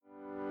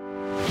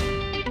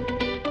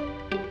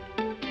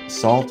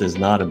Salt is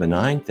not a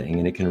benign thing,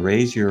 and it can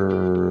raise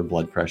your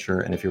blood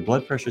pressure. And if your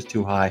blood pressure is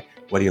too high,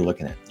 what are you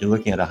looking at? You're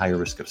looking at a higher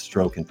risk of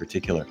stroke in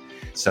particular.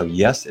 So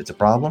yes, it's a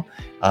problem.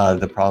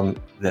 The problem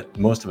that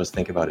most of us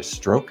think about is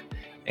stroke.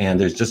 And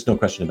there's just no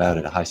question about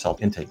it. A high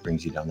salt intake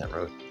brings you down that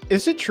road.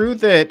 Is it true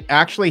that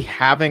actually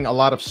having a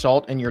lot of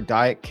salt in your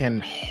diet can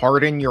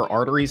harden your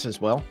arteries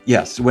as well?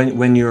 Yes.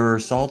 When your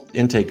salt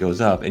intake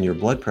goes up and your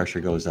blood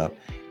pressure goes up,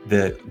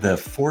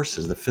 the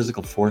forces, the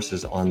physical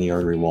forces on the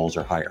artery walls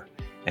are higher.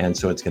 And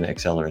so it's going to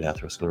accelerate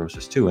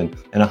atherosclerosis too. And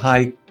a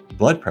high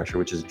blood pressure,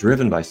 which is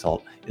driven by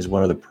salt, is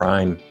one of the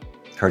prime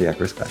cardiac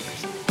risk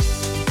factors.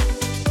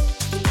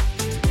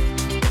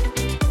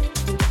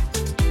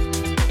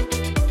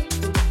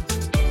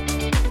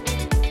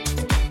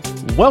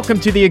 Welcome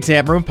to the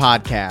Exam Room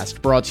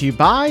Podcast, brought to you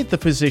by the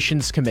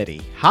Physicians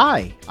Committee.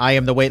 Hi, I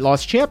am the weight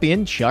loss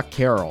champion, Chuck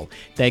Carroll.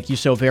 Thank you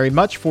so very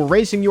much for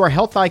raising your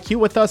health IQ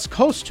with us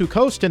coast to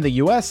coast in the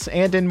U.S.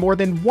 and in more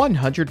than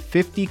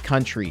 150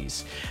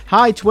 countries.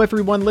 Hi to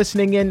everyone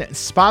listening in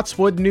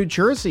Spotswood, New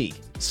Jersey,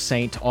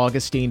 St.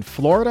 Augustine,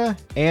 Florida,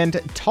 and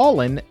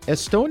Tallinn,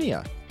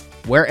 Estonia.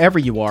 Wherever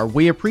you are,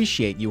 we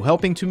appreciate you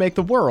helping to make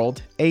the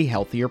world a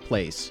healthier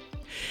place.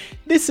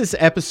 This is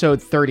episode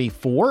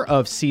 34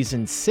 of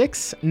season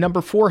 6,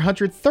 number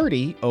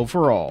 430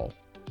 overall.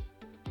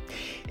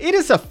 It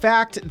is a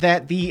fact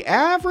that the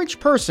average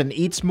person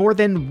eats more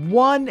than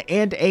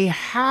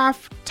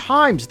 1.5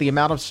 times the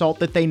amount of salt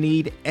that they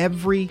need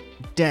every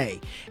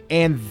day,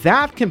 and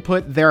that can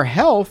put their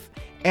health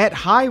at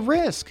high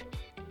risk.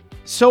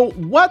 So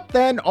what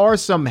then are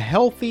some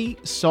healthy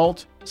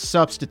salt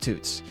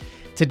substitutes?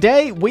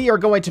 Today, we are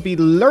going to be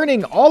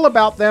learning all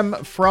about them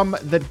from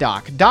the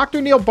doc.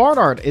 Dr. Neal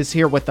Barnard is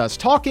here with us,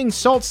 talking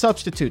salt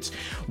substitutes.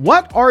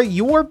 What are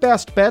your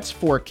best bets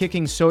for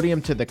kicking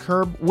sodium to the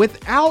curb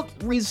without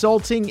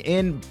resulting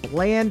in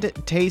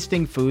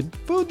bland-tasting food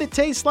that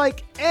tastes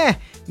like,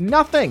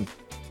 nothing?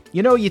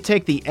 You know, you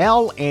take the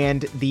L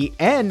and the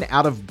N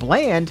out of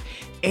bland,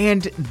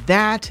 and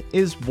that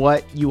is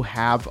what you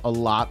have a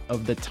lot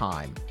of the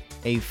time.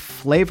 A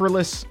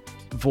flavorless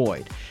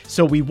void.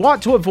 So we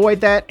want to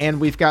avoid that,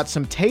 and we've got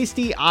some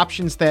tasty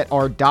options that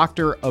are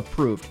doctor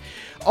approved.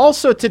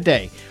 Also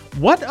today,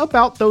 what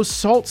about those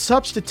salt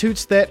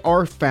substitutes that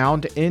are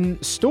found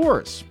in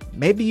stores?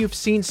 Maybe you've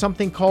seen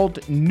something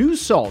called new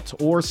salt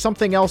or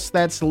something else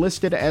that's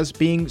listed as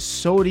being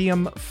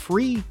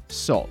sodium-free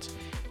salt.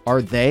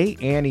 Are they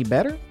any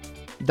better?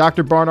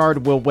 Dr.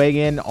 Barnard will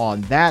weigh in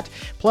on that.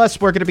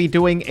 Plus, we're going to be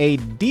doing a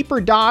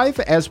deeper dive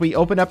as we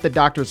open up the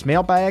doctor's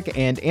mailbag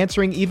and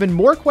answering even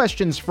more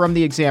questions from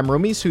the exam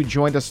roomies who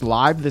joined us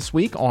live this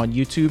week on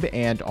YouTube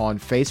and on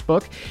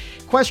Facebook.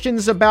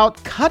 Questions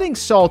about cutting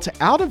salt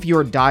out of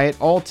your diet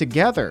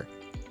altogether.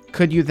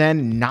 Could you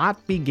then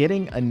not be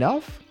getting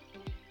enough?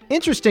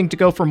 Interesting to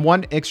go from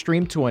one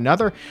extreme to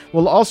another.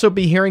 We'll also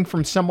be hearing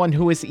from someone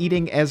who is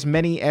eating as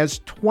many as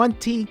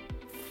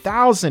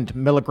 20,000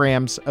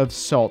 milligrams of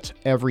salt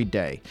every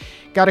day.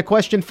 Got a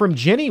question from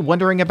Jenny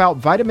wondering about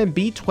vitamin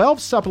B12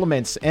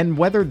 supplements and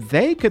whether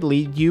they could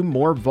lead you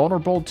more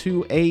vulnerable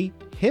to a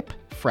hip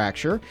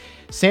fracture.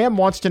 Sam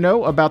wants to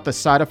know about the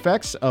side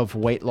effects of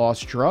weight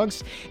loss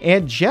drugs.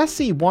 And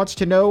Jesse wants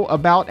to know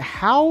about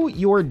how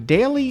your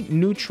daily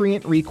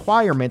nutrient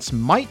requirements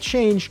might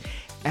change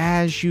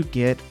as you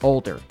get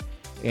older.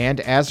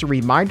 And as a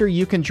reminder,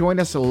 you can join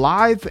us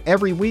live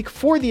every week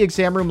for the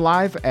Exam Room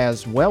Live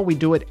as well. We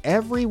do it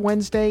every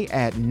Wednesday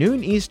at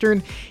noon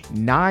Eastern,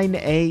 9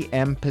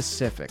 a.m.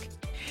 Pacific.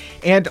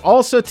 And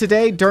also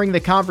today, during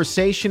the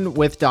conversation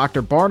with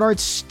Dr.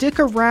 Barnard, stick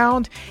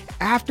around.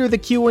 After the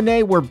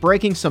Q&A, we're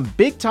breaking some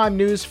big-time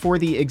news for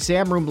the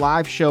Exam Room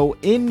Live show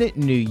in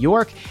New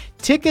York.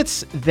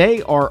 Tickets,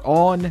 they are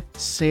on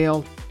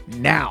sale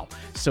now.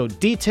 So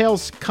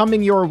details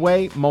coming your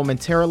way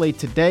momentarily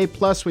today.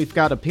 Plus, we've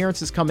got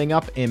appearances coming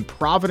up in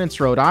Providence,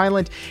 Rhode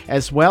Island,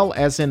 as well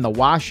as in the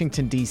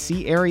Washington,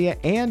 D.C. area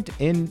and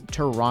in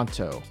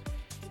Toronto.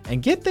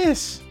 And get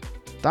this,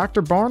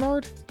 Dr.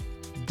 Barnard,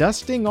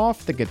 dusting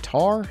off the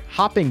guitar,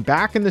 hopping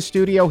back in the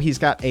studio. He's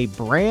got a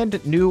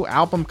brand new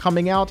album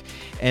coming out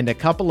and a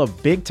couple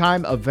of big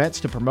time events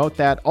to promote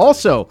that.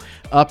 Also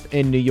up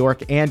in New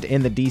York and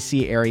in the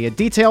DC area.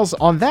 Details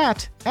on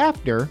that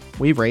after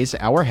we raise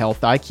our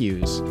health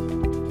IQs.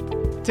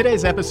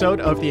 Today's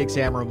episode of the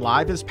Exam Room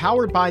Live is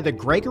powered by the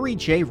Gregory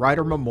J.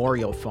 Ryder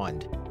Memorial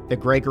Fund. The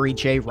Gregory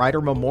J.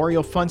 Ryder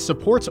Memorial Fund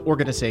supports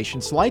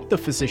organizations like the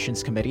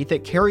Physicians Committee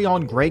that carry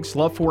on Greg's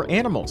love for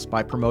animals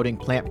by promoting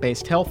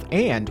plant-based health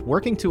and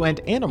working to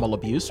end animal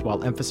abuse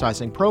while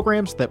emphasizing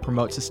programs that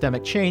promote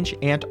systemic change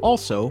and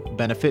also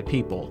benefit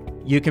people.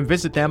 You can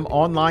visit them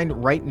online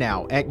right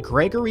now at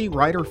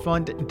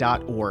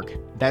gregoryryderfund.org.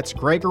 That's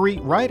Gregory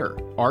Ryder,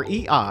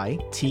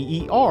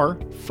 R-E-I-T-E-R,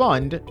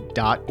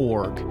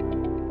 fund.org.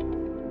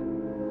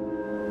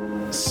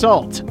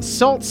 Salt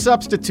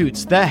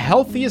substitutes, the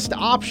healthiest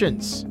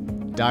options.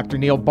 Dr.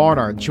 Neal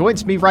Barnard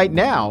joins me right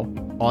now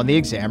on the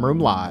Exam Room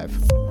Live.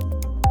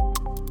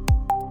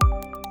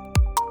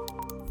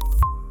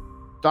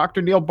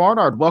 Dr. Neal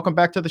Barnard, welcome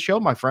back to the show,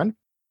 my friend.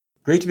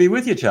 Great to be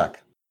with you, Chuck.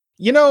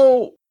 You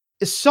know,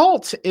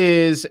 Salt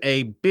is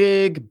a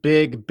big,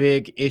 big,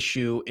 big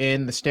issue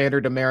in the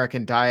standard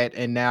American diet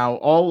and now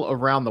all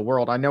around the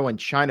world. I know in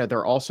China,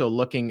 they're also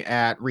looking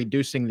at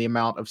reducing the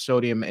amount of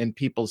sodium in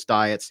people's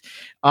diets.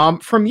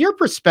 From your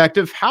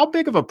perspective, how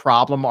big of a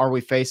problem are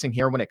we facing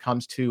here when it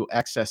comes to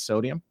excess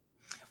sodium?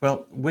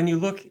 Well, when you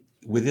look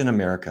within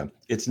America,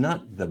 it's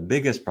not the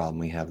biggest problem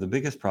we have. The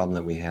biggest problem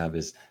that we have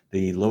is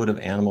the load of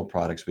animal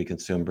products we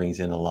consume brings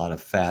in a lot of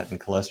fat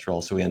and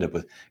cholesterol. So we end up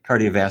with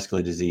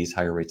cardiovascular disease,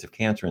 higher rates of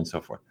cancer, and so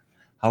forth.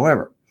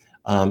 However,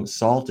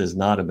 salt is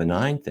not a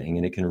benign thing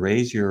and it can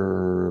raise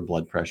your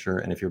blood pressure.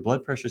 And if your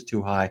blood pressure is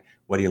too high,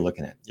 what are you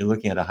looking at? You're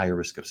looking at a higher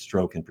risk of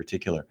stroke in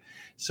particular.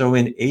 So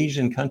in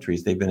Asian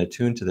countries, they've been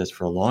attuned to this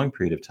for a long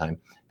period of time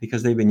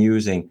because they've been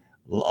using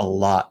a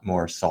lot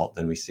more salt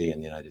than we see in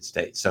the United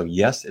States. So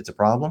yes, it's a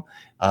problem.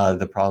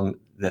 The problem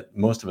that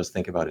most of us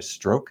think about is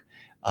stroke.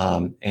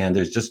 And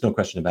there's just no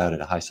question about it.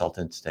 A high salt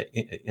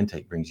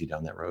intake brings you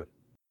down that road.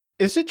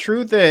 Is it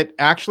true that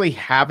actually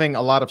having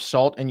a lot of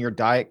salt in your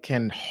diet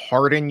can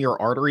harden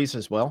your arteries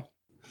as well?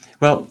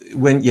 Well,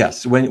 when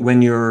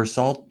your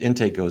salt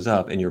intake goes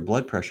up and your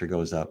blood pressure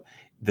goes up,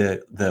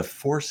 the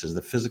forces,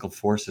 the physical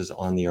forces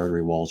on the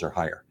artery walls are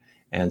higher.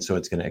 And so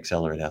it's going to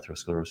accelerate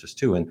atherosclerosis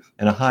too. And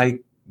a high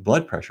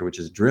blood pressure, which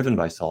is driven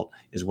by salt,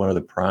 is one of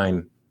the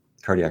prime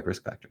cardiac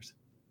risk factors.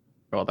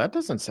 Well, that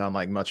doesn't sound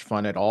like much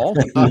fun at all.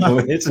 No,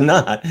 it's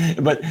not.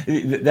 But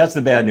that's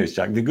the bad news,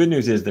 Chuck. The good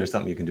news is there's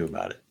something you can do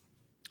about it.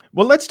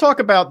 Well, let's talk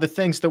about the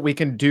things that we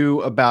can do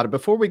about it.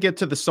 Before we get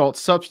to the salt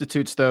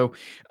substitutes, though,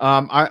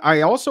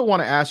 I also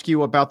want to ask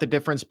you about the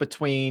difference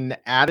between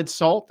added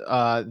salt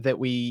that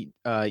we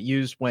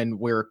use when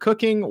we're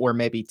cooking, or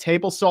maybe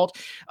table salt,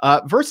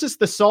 versus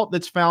the salt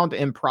that's found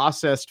in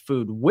processed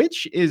food.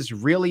 Which is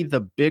really the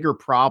bigger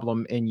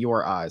problem in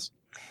your eyes?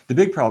 The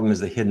big problem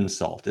is the hidden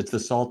salt. It's the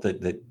salt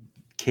that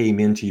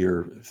came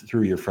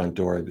through your front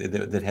door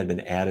that had been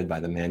added by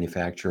the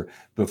manufacturer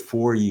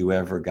before you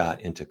ever got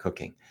into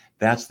cooking.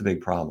 That's the big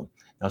problem.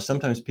 Now,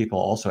 sometimes people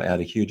also add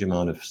a huge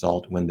amount of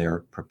salt when they're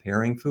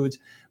preparing foods,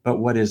 but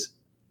what is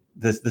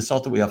the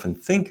salt that we often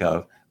think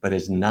of, but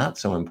is not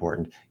so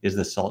important, is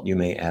the salt you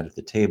may add at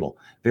the table.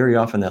 Very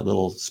often that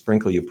little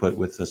sprinkle you put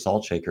with the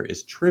salt shaker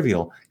is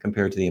trivial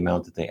compared to the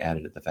amount that they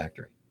added at the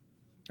factory.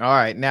 All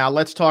right, now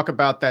let's talk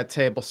about that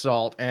table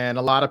salt. And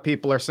a lot of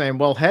people are saying,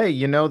 well, hey,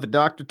 the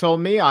doctor told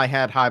me I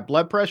had high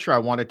blood pressure. I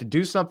wanted to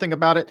do something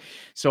about it.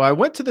 So I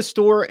went to the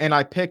store and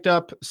I picked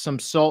up some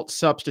salt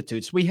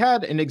substitutes. We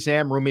had an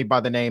exam roomie by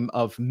the name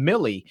of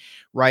Millie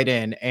write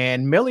in.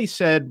 And Millie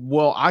said,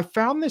 well, I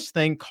found this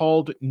thing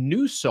called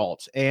new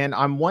salt, and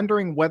I'm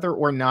wondering whether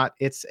or not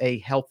it's a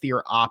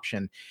healthier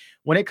option.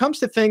 When it comes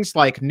to things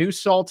like new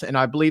salt, and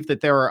I believe that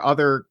there are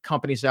other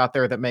companies out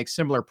there that make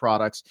similar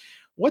products,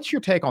 what's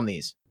your take on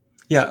these?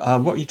 Yeah,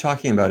 what you're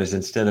talking about is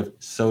instead of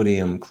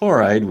sodium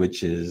chloride,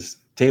 which is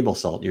table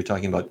salt, you're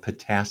talking about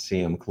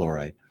potassium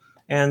chloride.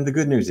 And the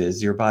good news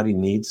is your body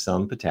needs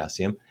some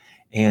potassium.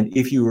 And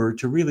if you were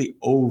to really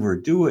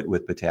overdo it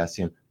with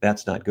potassium,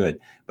 that's not good.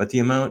 But the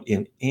amount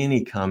in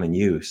any common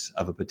use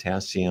of a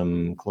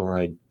potassium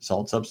chloride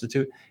salt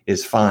substitute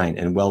is fine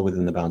and well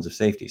within the bounds of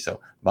safety. So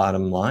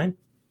bottom line,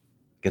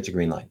 gets a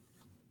green light.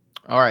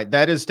 All right,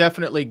 that is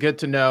definitely good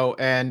to know.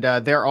 And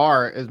there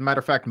are, as a matter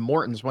of fact,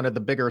 Morton's, one of the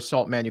bigger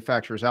salt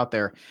manufacturers out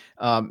there,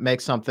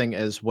 makes something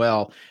as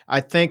well. I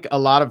think a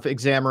lot of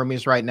exam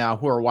roomies right now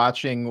who are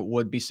watching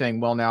would be saying,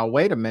 well, now,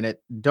 wait a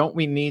minute. Don't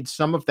we need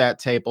some of that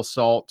table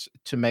salt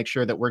to make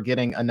sure that we're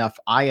getting enough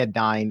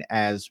iodine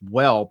as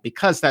well?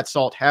 Because that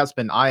salt has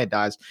been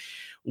iodized.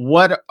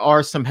 What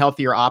are some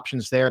healthier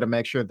options there to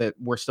make sure that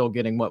we're still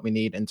getting what we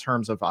need in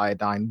terms of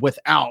iodine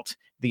without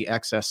the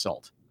excess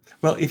salt?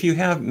 Well, if you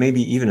have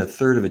maybe even a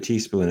third of a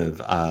teaspoon of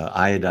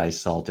iodized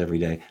salt every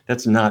day,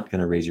 that's not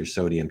going to raise your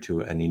sodium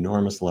to an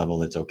enormous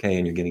level. It's okay,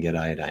 and you're going to get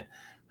iodine.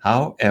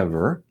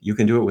 However, you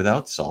can do it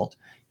without salt.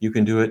 You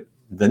can do it,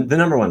 the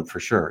number one for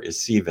sure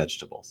is sea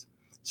vegetables.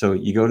 So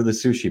you go to the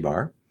sushi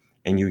bar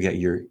and you get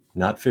your,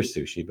 not fish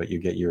sushi, but you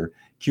get your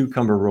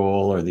cucumber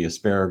roll or the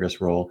asparagus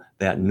roll,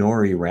 that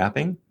nori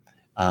wrapping.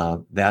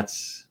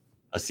 That's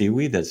a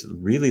seaweed that's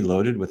really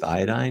loaded with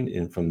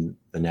iodine from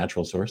the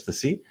natural source, the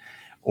sea.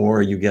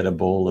 Or you get a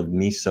bowl of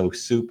miso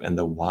soup and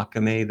the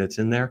wakame that's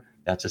in there.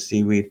 That's a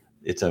seaweed.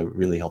 It's a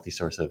really healthy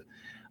source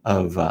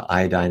of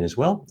iodine as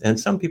well. And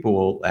some people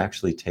will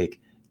actually take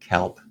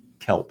kelp,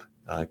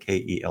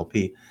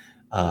 K-E-L-P,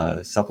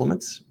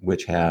 supplements,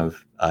 which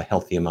have a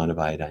healthy amount of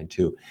iodine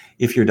too.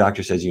 If your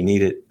doctor says you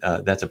need it,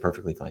 that's a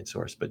perfectly fine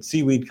source. But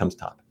seaweed comes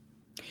top.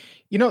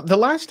 The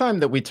last time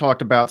that we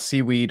talked about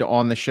seaweed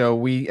on the show,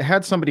 we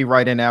had somebody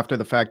write in after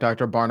the fact,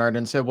 Dr. Barnard,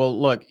 and said, well,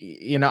 look,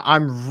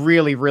 I'm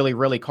really, really,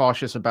 really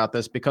cautious about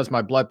this because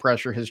my blood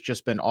pressure has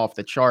just been off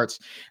the charts.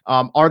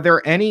 Are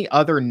there any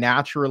other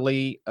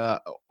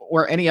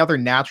or any other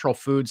natural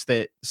foods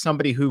that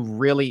somebody who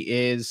really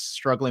is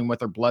struggling with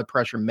their blood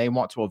pressure may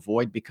want to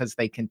avoid because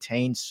they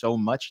contain so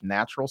much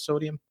natural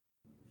sodium?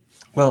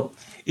 Well,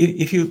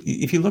 if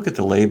you look at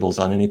the labels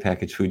on any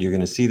packaged food, you're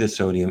going to see the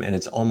sodium, and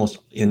it's almost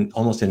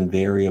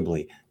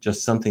invariably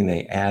just something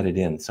they added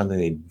in, something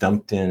they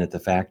dumped in at the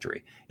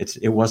factory.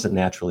 It wasn't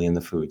naturally in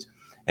the foods.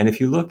 And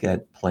if you look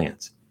at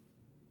plants,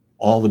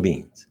 all the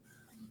beans,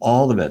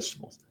 all the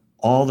vegetables,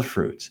 all the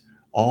fruits,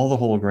 all the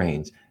whole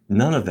grains,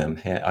 none of them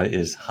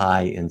is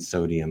high in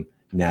sodium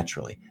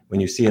naturally. When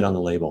you see it on the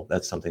label,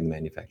 that's something the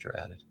manufacturer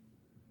added.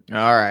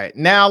 All right.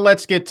 Now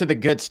let's get to the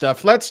good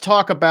stuff. Let's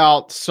talk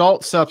about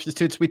salt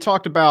substitutes. We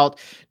talked about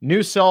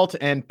new salt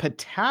and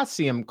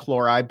potassium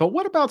chloride, but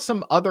what about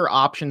some other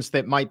options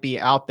that might be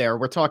out there?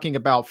 We're talking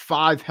about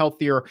 5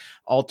 healthier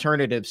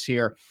alternatives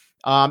here.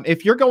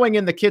 If you're going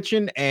in the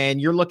kitchen and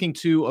you're looking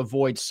to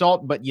avoid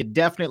salt, but you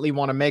definitely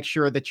want to make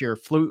sure that your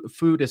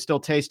food is still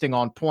tasting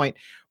on point,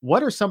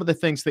 what are some of the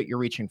things that you're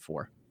reaching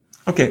for?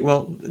 Okay,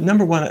 well,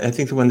 number one, I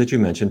think the one that you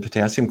mentioned,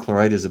 potassium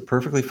chloride, is a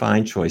perfectly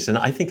fine choice. And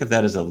I think of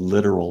that as a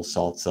literal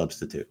salt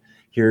substitute.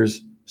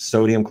 Here's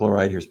sodium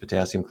chloride, here's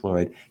potassium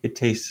chloride. It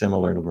tastes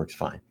similar and it works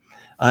fine.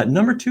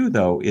 Number two,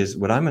 though, is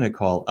what I'm going to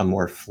call a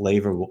more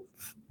flavorful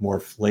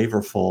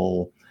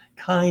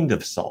kind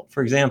of salt.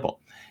 For example,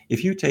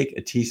 if you take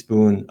a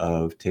teaspoon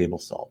of table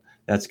salt,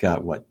 that's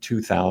got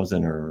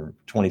 2,000 or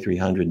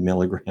 2,300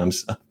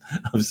 milligrams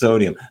of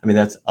sodium. I mean,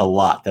 that's a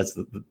lot. That's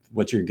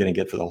what you're going to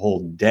get for the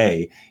whole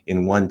day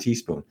in one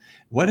teaspoon.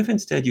 What if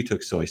instead you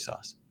took soy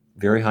sauce?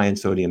 Very high in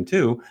sodium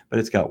too, but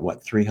it's got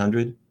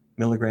 300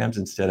 milligrams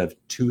instead of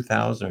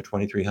 2,000 or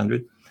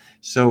 2,300.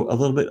 So a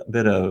little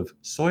bit of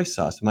soy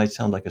sauce might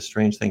sound like a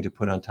strange thing to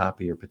put on top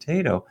of your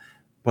potato,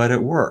 but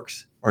it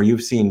works. Or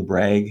you've seen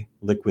Bragg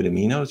liquid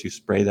aminos. You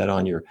spray that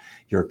on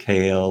your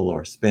kale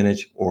or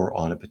spinach or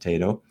on a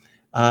potato.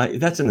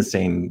 That's in the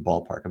same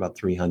ballpark, about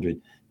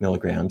 300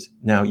 milligrams.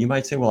 Now, you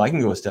might say, well, I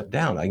can go a step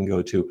down. I can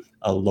go to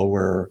a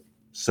lower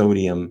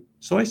sodium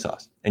soy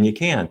sauce. And you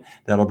can.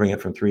 That'll bring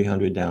it from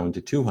 300 down to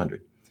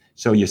 200.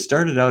 So you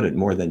started out at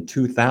more than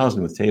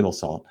 2,000 with table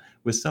salt.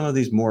 With some of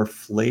these more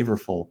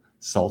flavorful,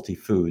 salty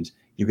foods,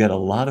 you get a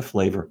lot of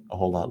flavor, a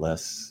whole lot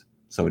less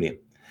sodium.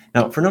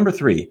 Now, for number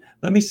 3,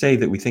 let me say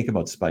that we think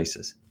about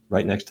spices.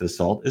 Right next to the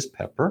salt is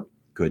pepper.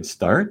 Good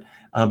start.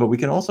 But we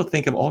can also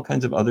think of all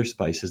kinds of other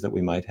spices that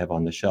we might have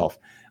on the shelf.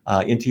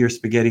 Into your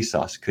spaghetti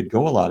sauce could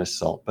go a lot of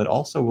salt, but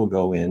also will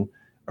go in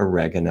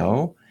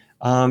oregano.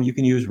 You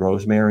can use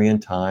rosemary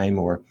and thyme,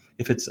 or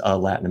if it's a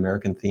Latin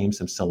American theme,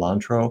 some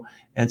cilantro.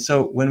 And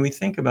so when we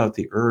think about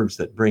the herbs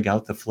that bring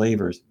out the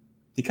flavors,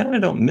 you kind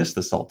of don't miss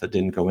the salt that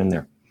didn't go in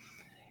there.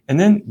 And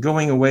then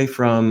going away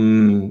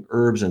from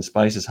herbs and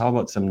spices, how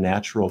about some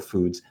natural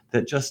foods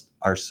that just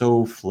are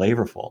so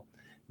flavorful?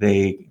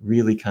 They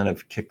really kind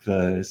of kick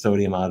the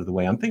sodium out of the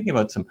way. I'm thinking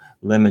about some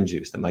lemon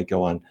juice that might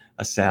go on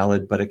a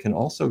salad, but it can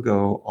also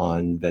go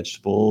on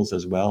vegetables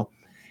as well.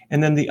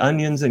 And then the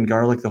onions and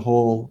garlic, the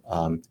whole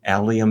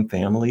allium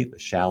family, the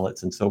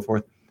shallots and so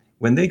forth,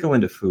 when they go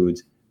into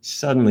foods,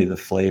 suddenly the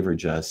flavor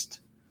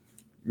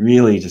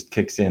really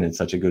kicks in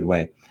such a good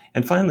way.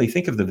 And finally,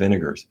 think of the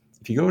vinegars.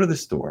 If you go to the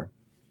store,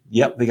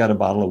 yep, they got a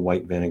bottle of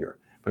white vinegar,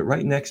 but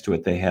right next to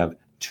it, they have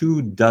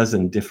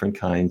 24 different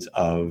kinds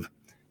of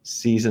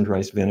seasoned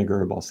rice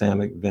vinegar,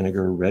 balsamic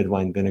vinegar, red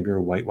wine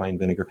vinegar, white wine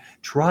vinegar.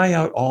 Try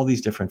out all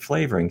these different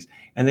flavorings,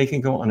 and they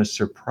can go on a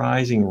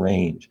surprising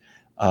range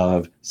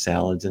of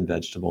salads and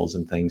vegetables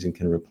and things and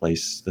can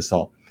replace the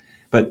salt.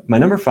 But my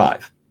number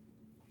 5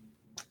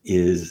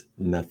 is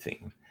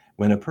nothing.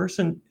 When a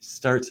person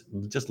starts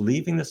just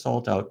leaving the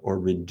salt out or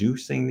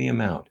reducing the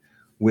amount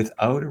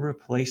without a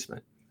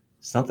replacement,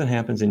 something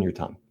happens in your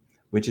tongue,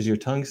 which is your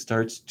tongue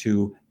starts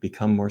to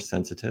become more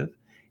sensitive,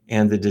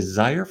 and the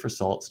desire for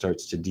salt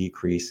starts to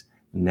decrease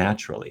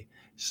naturally.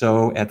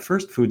 So at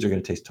first, foods are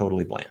going to taste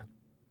totally bland.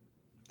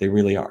 They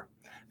really are.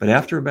 But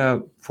after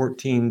about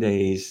 14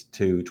 days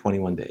to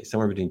 21 days,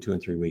 somewhere between 2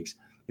 and 3 weeks,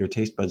 your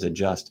taste buds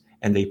adjust,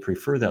 and they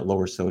prefer that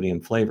lower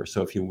sodium flavor.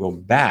 So if you go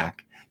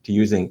back to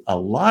using a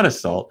lot of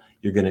salt,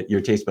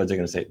 your taste buds are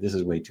going to say, this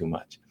is way too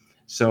much.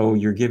 So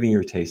you're giving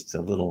your tastes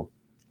a little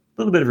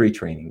bit of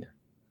retraining there.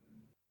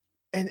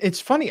 And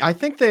it's funny. I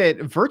think that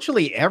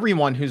virtually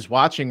everyone who's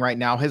watching right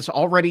now has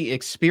already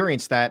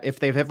experienced that if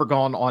they've ever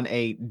gone on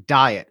a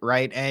diet,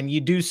 right? And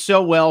you do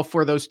so well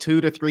for those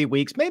 2 to 3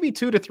 weeks, maybe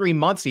 2 to 3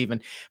 months even,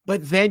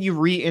 but then you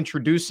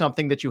reintroduce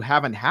something that you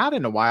haven't had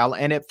in a while.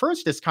 And at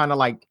first it's kind of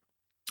like,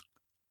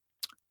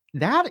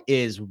 that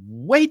is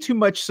way too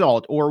much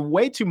salt or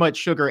way too much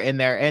sugar in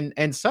there.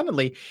 And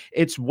suddenly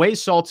it's way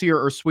saltier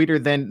or sweeter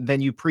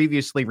than you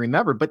previously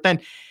remembered. But then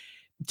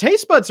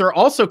taste buds are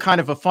also kind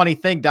of a funny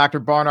thing, Dr.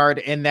 Barnard,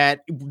 in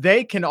that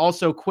they can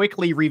also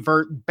quickly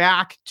revert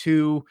back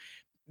to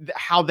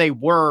how they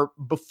were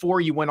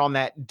before you went on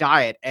that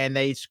diet, and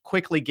they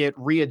quickly get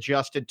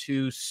readjusted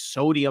to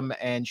sodium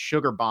and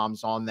sugar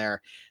bombs on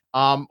there.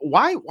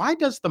 Why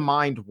does the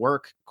mind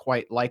work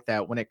quite like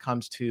that when it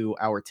comes to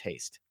our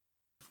taste?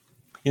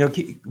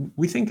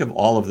 We think of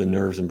all of the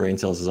nerves and brain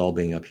cells as all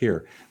being up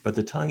here, but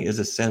the tongue is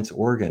a sense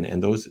organ,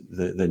 and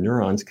the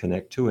neurons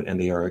connect to it, and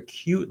they are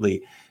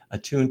acutely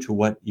attuned to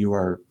what you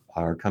are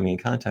are coming in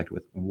contact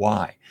with.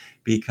 Why?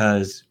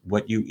 Because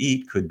what you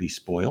eat could be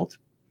spoiled.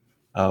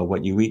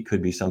 What you eat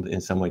could be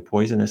in some way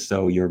poisonous.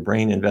 So your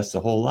brain invests a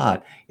whole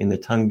lot in the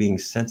tongue being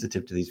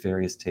sensitive to these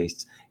various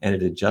tastes, and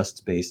it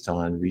adjusts based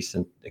on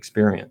recent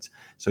experience.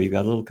 So you've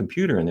got a little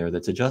computer in there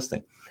that's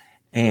adjusting.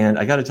 And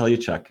I got to tell you,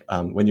 Chuck,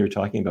 when you were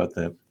talking about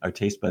our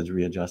taste buds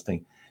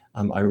readjusting,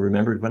 I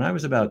remembered when I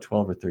was about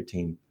 12 or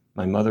 13,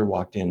 my mother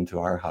walked into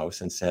our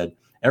house and said,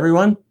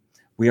 "Everyone,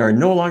 we are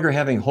no longer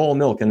having whole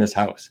milk in this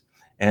house."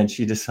 And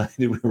she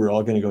decided we were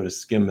all going to go to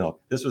skim milk.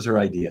 This was her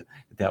idea.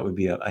 That would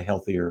be a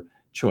healthier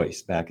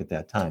choice back at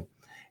that time.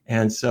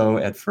 And so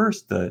at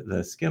first,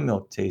 the skim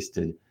milk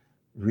tasted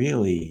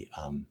really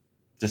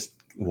just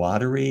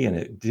watery, and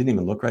it didn't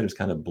even look right. It was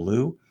kind of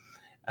blue.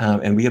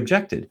 And we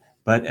objected.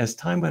 But as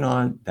time went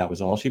on, that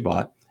was all she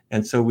bought.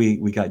 And so we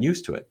got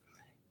used to it.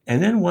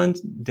 And then one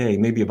day,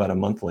 maybe about a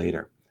month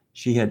later,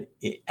 she had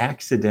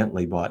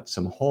accidentally bought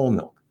some whole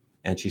milk,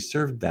 and she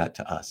served that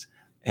to us.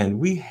 And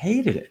we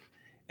hated it.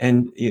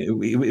 And it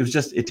was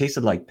just, it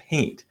tasted like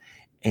paint.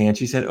 And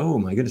she said, "Oh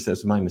my goodness, that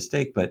was my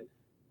mistake. But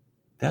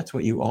that's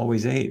what you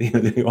always ate.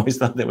 You always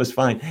thought that was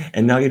fine.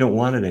 And now you don't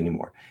want it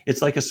anymore."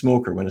 It's like a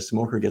smoker. When a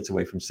smoker gets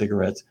away from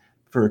cigarettes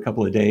for a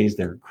couple of days,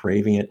 they're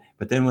craving it.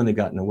 But then when they've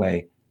gotten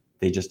away,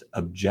 they just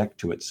object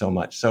to it so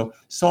much. So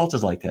salt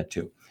is like that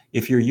too.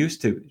 If you're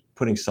used to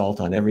putting salt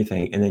on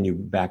everything and then you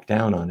back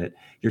down on it,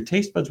 your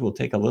taste buds will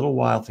take a little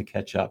while to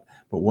catch up.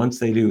 But once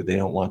they do, they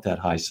don't want that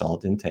high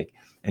salt intake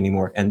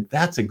anymore. And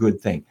that's a good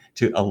thing,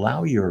 to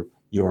allow your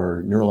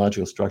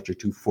neurological structure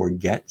to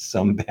forget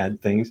some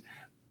bad things.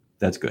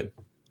 That's good.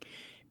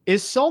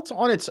 Is salt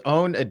on its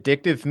own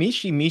addictive?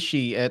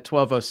 Mishi at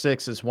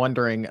 1206 is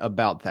wondering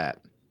about that.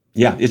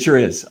 Yeah, it sure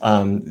is.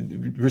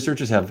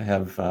 Researchers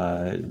have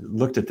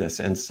looked at this,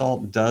 and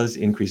salt does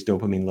increase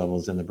dopamine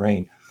levels in the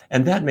brain.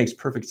 And that makes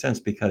perfect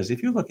sense, because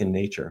if you look in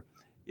nature,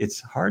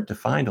 it's hard to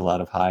find a lot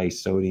of high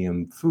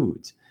sodium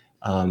foods.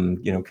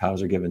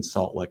 Cows are given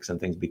salt licks and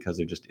things because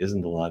there just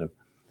isn't a lot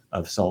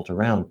of salt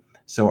around.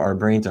 So our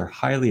brains are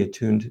highly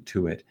attuned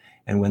to it.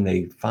 And when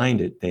they find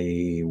it,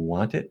 they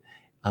want it.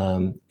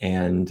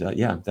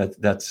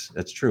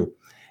 That's true.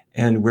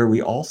 And where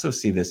we also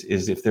see this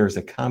is if there's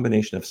a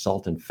combination of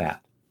salt and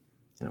fat.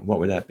 What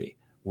would that be?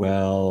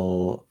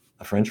 Well,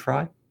 a French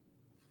fry,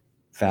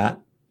 fat,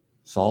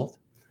 salt,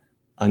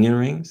 onion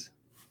rings,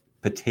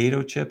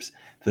 potato chips.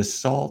 The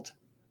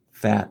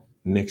salt-fat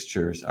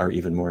mixtures are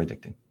even more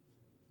addicting.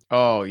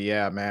 Oh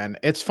yeah, man.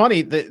 It's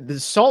funny, the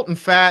salt and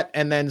fat,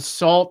 and then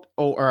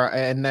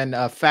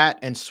fat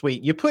and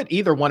sweet. You put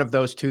either one of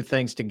those two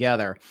things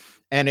together,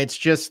 and it's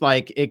just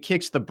like it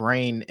kicks the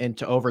brain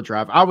into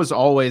overdrive. I was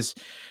always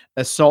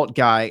a salt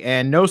guy,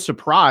 and no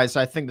surprise,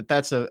 I think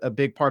that's a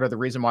big part of the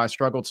reason why I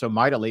struggled so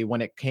mightily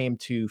when it came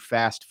to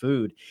fast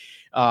food.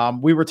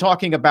 We were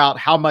talking about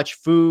how much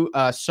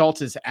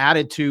salt is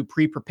added to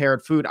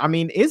pre-prepared food. I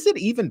mean, is it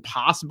even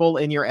possible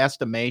in your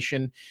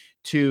estimation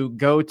to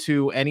go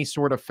to any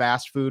sort of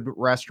fast food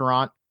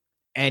restaurant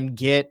and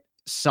get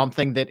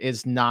something that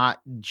is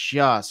not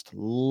just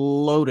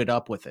loaded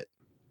up with it?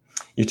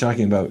 You're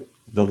talking about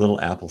the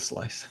little apple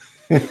slice.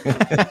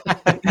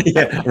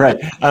 Yeah, right.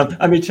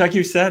 Chuck,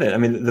 you said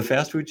it. The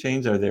fast food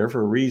chains are there for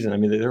a reason.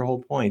 Their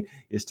whole point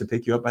is to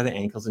pick you up by the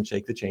ankles and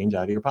shake the change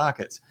out of your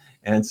pockets.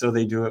 And so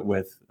they do it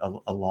with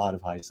a lot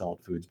of high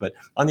salt foods. But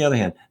on the other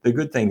hand, the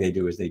good thing they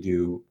do is they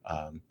do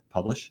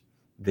publish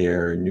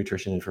their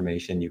nutrition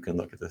information. You can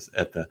look at this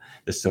at the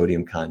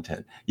sodium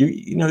content.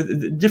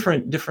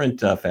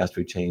 Different fast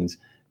food chains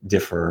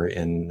differ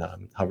in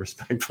how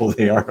respectful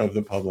they are of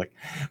the public.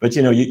 But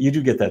you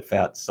do get that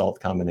fat salt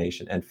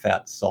combination, and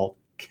fat salt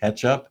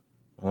ketchup.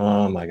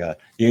 Oh my God.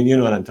 You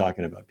know what I'm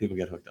talking about. People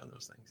get hooked on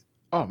those things.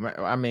 Oh,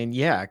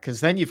 yeah, because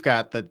then you've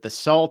got the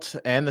salt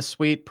and the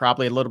sweet,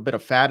 probably a little bit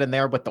of fat in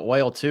there with the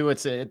oil too.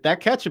 That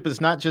ketchup is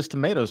not just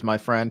tomatoes, my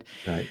friend.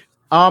 Right.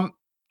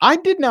 I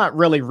did not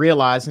really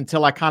realize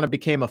until I kind of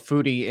became a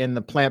foodie in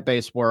the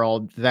plant-based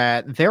world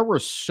that there were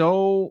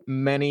so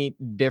many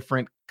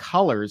different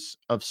colors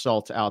of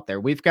salt out there.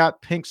 We've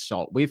got pink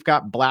salt, we've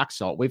got black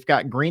salt, we've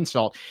got green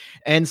salt.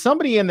 And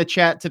somebody in the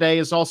chat today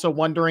is also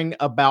wondering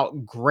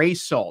about gray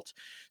salt.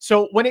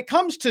 So when it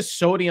comes to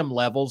sodium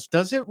levels,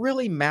 does it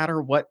really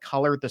matter what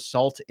color the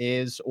salt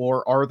is,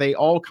 or are they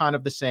all kind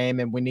of the same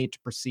and we need to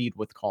proceed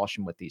with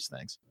caution with these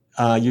things?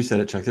 You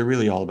said it, Chuck. They're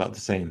really all about the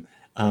same.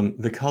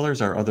 The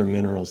colors are other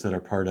minerals that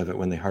are part of it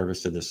when they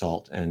harvested the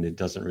salt, and it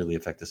doesn't really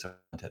affect the salt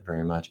content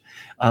very much.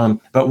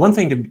 But one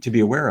thing to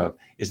be aware of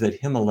is that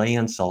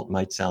Himalayan salt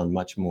might sound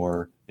much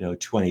more,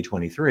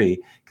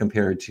 2023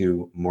 compared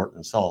to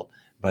Morton salt,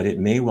 but it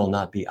may well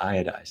not be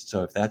iodized.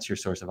 So if that's your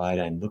source of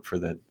iodine, look for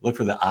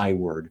the I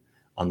word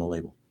on the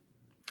label.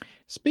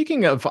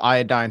 Speaking of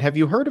iodine, have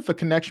you heard of a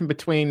connection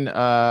between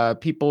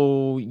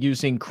people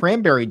using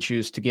cranberry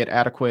juice to get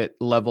adequate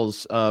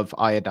levels of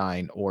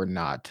iodine or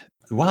not?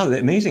 Wow,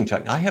 amazing,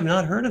 Chuck. I have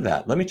not heard of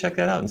that. Let me check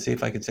that out and see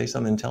if I could say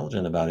something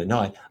intelligent about it.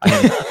 No,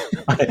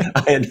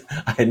 I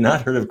had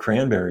not heard of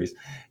cranberries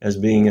as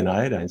being an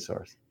iodine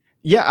source.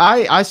 Yeah,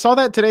 I saw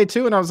that today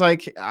too, and I was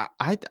like,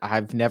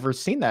 I've never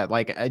seen that.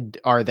 Like,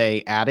 are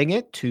they adding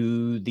it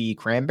to the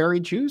cranberry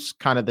juice,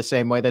 kind of the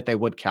same way that they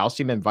would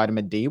calcium and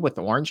vitamin D with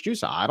the orange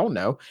juice? I don't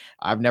know.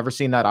 I've never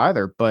seen that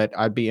either, but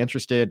I'd be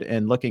interested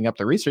in looking up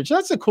the research.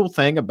 That's the cool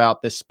thing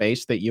about this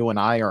space that you and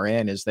I are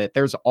in is that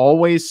there's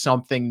always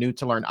something new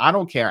to learn. I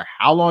don't care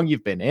how long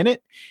you've been in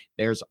it.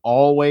 There's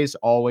always,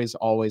 always,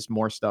 always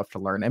more stuff to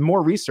learn, and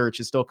more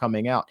research is still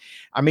coming out.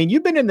 I mean,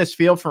 you've been in this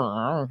field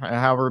for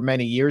however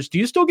many years. Do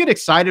you still get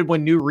excited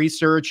when new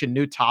research and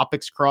new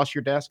topics cross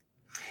your desk?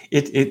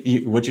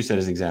 What you said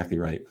is exactly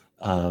right.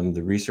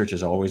 The research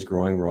is always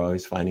growing. We're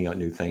always finding out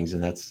new things,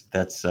 and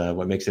that's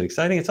what makes it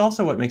exciting. It's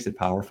also what makes it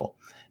powerful,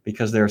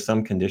 because there are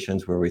some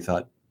conditions where we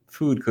thought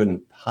food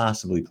couldn't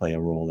possibly play a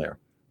role there,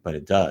 but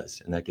it does,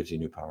 and that gives you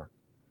new power.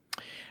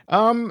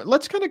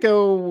 Let's kind of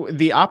go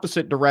the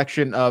opposite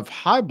direction of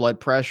high blood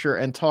pressure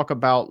and talk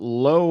about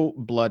low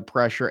blood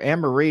pressure.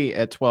 Anne Marie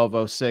at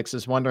 1206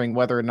 is wondering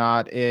whether or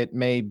not it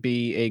may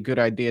be a good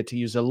idea to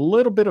use a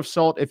little bit of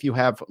salt if you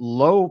have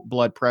low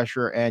blood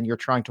pressure and you're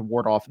trying to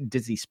ward off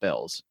dizzy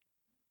spells.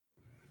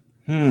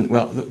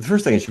 Well, the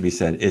first thing that should be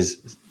said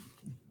is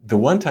the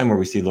one time where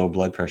we see low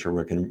blood pressure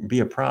where it can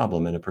be a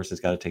problem and a person's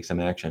got to take some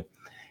action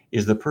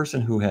is the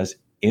person who has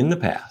in the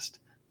past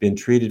been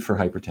treated for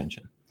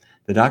hypertension.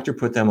 The doctor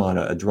put them on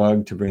a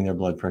drug to bring their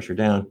blood pressure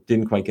down,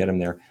 didn't quite get them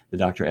there. The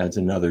doctor adds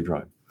another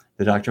drug.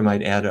 The doctor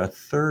might add a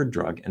third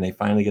drug, and they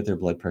finally get their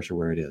blood pressure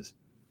where it is.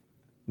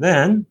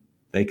 Then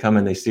they come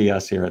and they see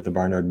us here at the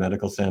Barnard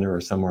Medical Center or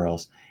somewhere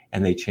else,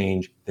 and they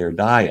change their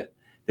diet.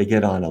 They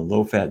get on a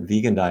low-fat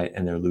vegan diet,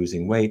 and they're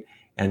losing weight,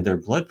 and their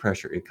blood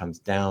pressure, it comes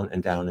down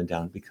and down and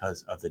down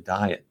because of the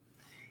diet.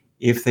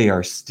 If they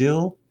are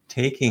still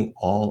taking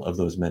all of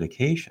those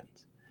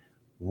medications,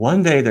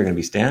 one day they're going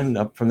to be standing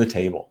up from the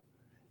table,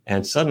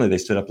 and suddenly they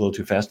stood up a little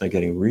too fast and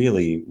they're getting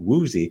really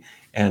woozy.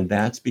 And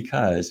that's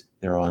because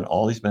they're on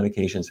all these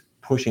medications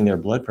pushing their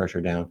blood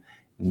pressure down.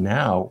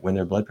 Now, when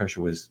their blood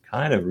pressure was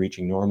kind of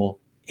reaching normal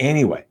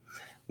anyway,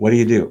 what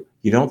do?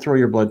 You don't throw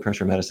your blood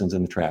pressure medicines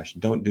in the trash.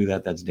 Don't do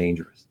that. That's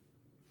dangerous.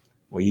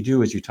 What you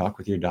do is you talk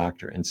with your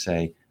doctor and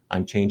say,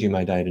 I'm changing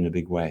my diet in a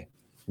big way.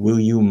 Will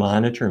you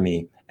monitor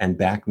me and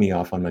back me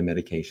off on my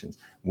medications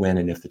when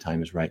and if the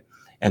time is right?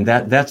 And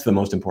that's the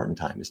most important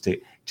time, is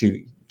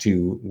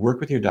to work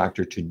with your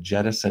doctor to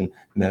jettison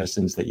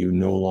medicines that you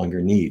no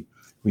longer need.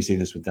 We see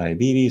this with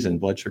diabetes and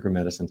blood sugar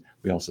medicines.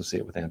 We also see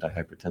it with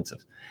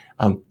antihypertensives.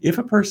 If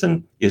a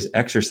person is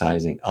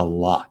exercising a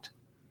lot,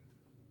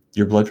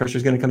 your blood pressure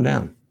is going to come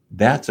down.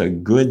 That's a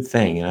good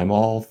thing, and I'm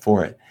all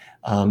for it.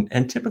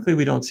 And typically,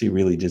 we don't see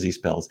really dizzy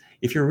spells.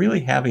 If you're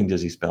really having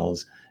dizzy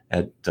spells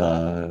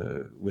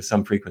with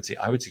some frequency,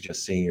 I would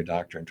suggest seeing your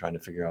doctor and trying to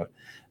figure out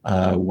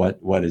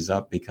what is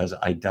up, because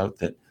I doubt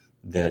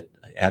that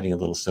adding a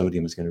little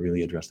sodium is going to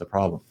really address the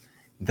problem.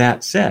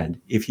 That said,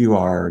 if you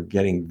are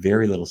getting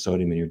very little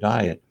sodium in your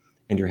diet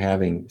and you're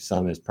having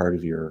some as part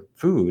of your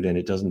food and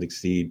it doesn't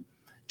exceed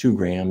 2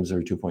 grams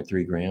or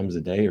 2.3 grams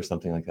a day or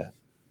something like that,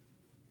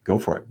 go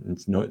for it.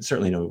 It's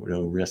certainly no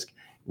risk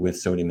with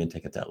sodium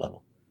intake at that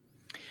level.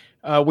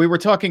 We were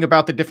talking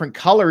about the different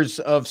colors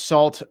of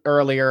salt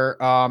earlier,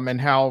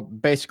 and how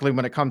basically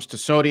when it comes to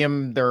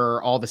sodium,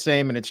 they're all the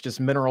same, and it's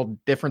just mineral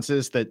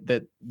differences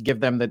that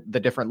give them the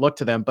different look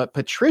to them. But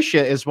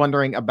Patricia is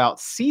wondering about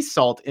sea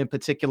salt in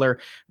particular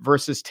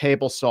versus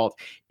table salt.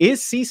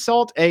 Is sea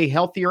salt a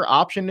healthier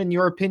option in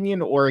your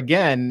opinion, or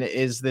again,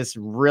 is this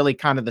really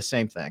kind of the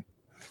same thing?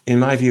 In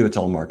my view, it's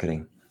all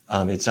marketing.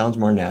 It sounds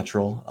more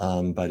natural,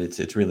 but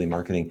it's really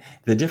marketing.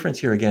 The difference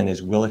here again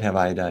is, will it have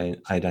iodine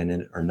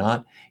in it or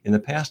not? In the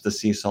past, the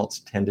sea salts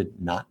tended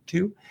not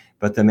to,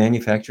 but the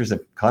manufacturers have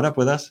caught up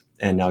with us,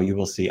 and now you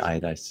will see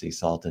iodized sea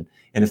salt. And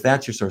if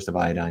that's your source of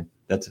iodine,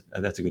 that's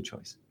a good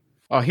choice.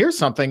 Here's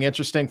something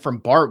interesting from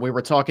Bart. We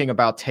were talking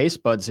about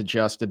taste buds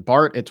adjusted.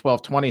 Bart at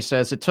 1220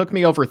 says, it took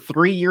me over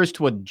 3 years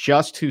to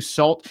adjust to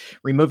salt,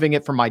 removing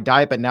it from my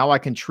diet, but now I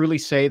can truly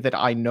say that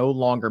I no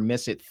longer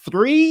miss it.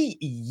 3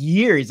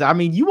 years. I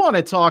mean, you want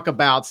to talk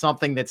about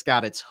something that's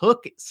got its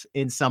hooks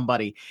in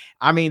somebody.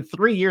 I mean,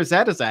 3 years,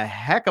 that is a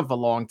heck of a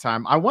long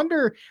time. I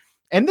wonder,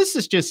 and this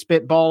is just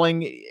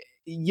spitballing,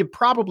 you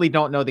probably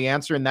don't know the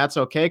answer, and that's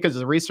okay, because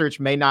the research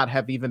may not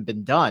have even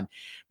been done.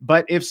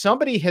 But if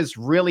somebody has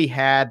really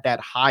had that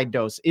high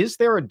dose, is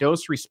there a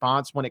dose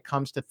response when it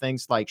comes to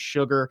things like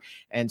sugar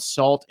and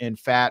salt and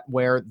fat,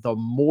 where the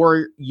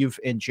more you've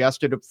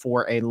ingested it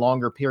for a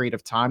longer period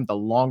of time, the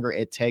longer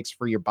it takes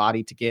for your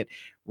body to get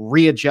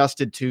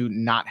readjusted to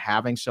not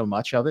having so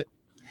much of it?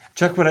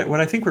 Chuck, what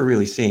I think we're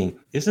really seeing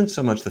isn't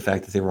so much the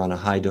fact that they were on a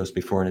high dose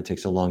before and it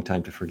takes a long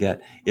time to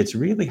forget. It's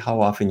really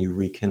how often you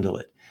rekindle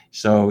it.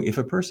 So if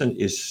a person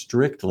is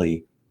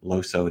strictly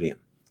low sodium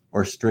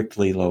or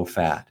strictly low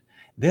fat,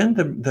 then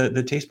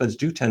the taste buds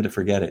do tend to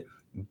forget it.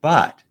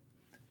 But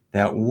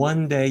that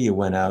one day you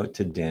went out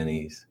to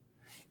Denny's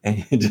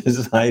and you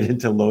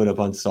decided to load up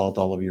on salt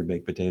all over your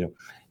baked potato,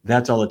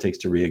 that's all it takes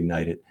to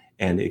reignite it.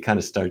 And it kind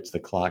of starts the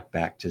clock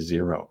back to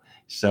zero.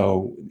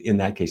 So in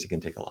that case, it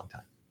can take a long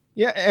time.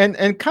 Yeah,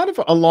 and kind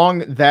of along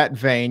that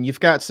vein, you've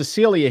got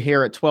Cecilia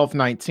here at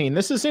 1219.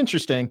 This is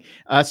interesting.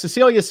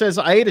 Cecilia says,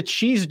 I ate a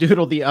cheese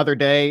doodle the other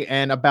day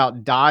and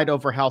about died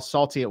over how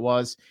salty it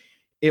was.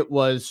 It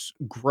was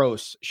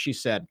gross, she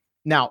said.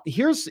 Now,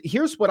 here's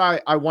what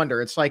I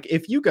wonder. It's like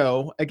if you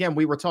go, again,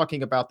 we were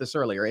talking about this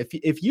earlier.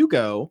 If you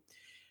go,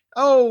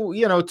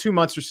 2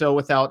 months or so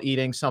without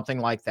eating something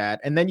like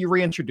that, and then you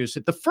reintroduce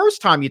it, the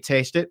first time you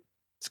taste it,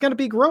 it's going to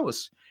be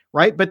gross,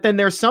 right? But then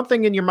there's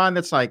something in your mind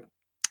that's like,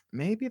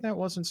 maybe that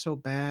wasn't so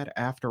bad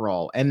after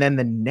all. And then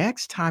the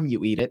next time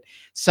you eat it,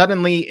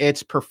 suddenly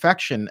it's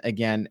perfection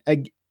again.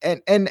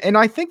 And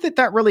I think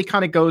that really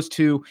kind of goes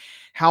to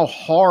how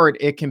hard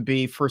it can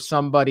be for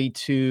somebody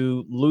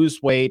to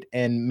lose weight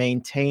and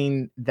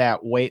maintain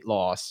that weight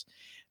loss.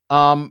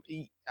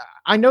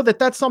 I know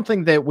that's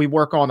something that we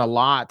work on a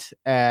lot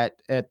at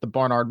the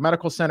Barnard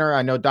Medical Center.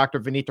 I know Dr.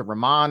 Vanita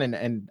Rahman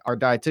and our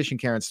dietitian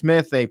Karen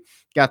Smith, they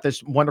got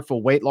this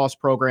wonderful weight loss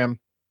program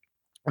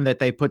that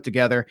they put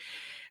together.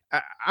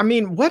 I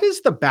mean, what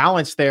is the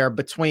balance there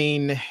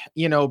between,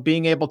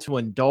 being able to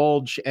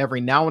indulge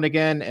every now and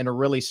again in a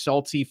really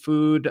salty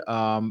food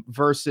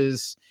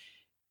versus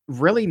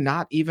really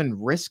not even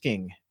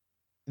risking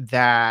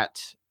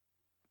that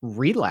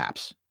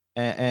relapse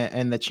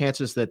and the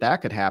chances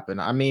that could happen?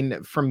 I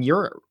mean, from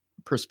your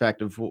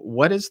perspective,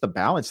 what is the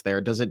balance there?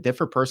 Does it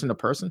differ person to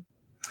person?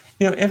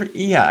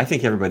 I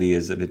think everybody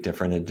is a bit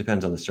different. It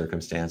depends on the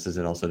circumstances.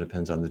 It also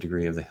depends on the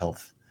degree of the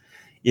health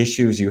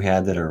issues you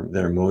had that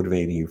are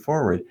motivating you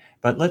forward.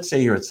 But let's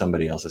say you're at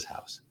somebody else's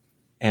house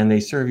and they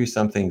serve you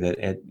something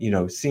that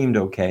seemed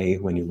okay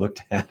when you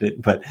looked at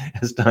it, but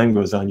as time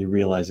goes on, you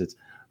realize it's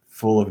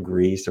full of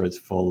grease or it's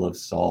full of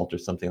salt or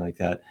something like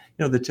that.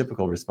 The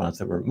typical response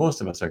that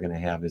most of us are going to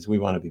have is we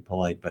want to be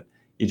polite, but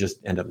you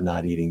just end up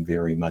not eating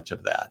very much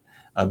of that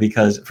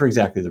because for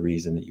exactly the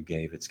reason that you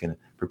gave, it's going to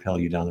propel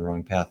you down the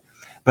wrong path.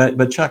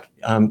 But Chuck,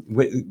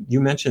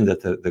 you mentioned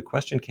that the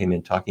question came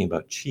in talking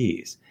about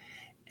cheese.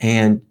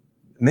 And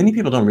many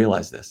people don't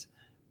realize this.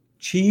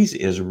 Cheese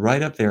is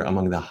right up there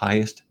among the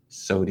highest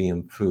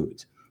sodium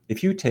foods.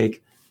 If you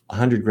take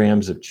 100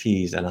 grams of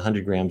cheese and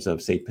 100 grams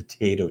of, say,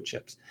 potato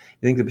chips,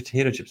 you think the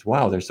potato chips,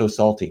 wow, they're so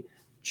salty.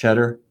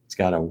 Cheddar, it's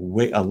got a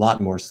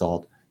lot more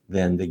salt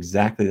than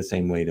exactly the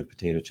same weight of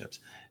potato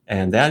chips.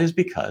 And that is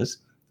because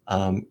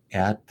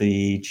at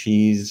the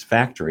cheese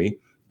factory,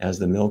 as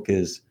the milk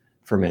is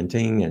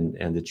fermenting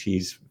and the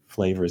cheese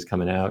flavor is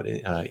coming out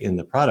in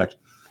the product,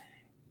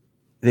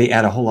 they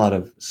add a whole lot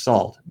of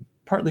salt,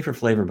 partly for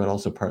flavor, but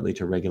also partly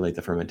to regulate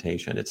the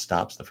fermentation. It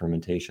stops the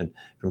fermentation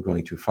from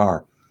going too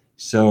far.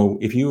 So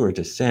if you were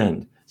to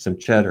send some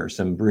cheddar,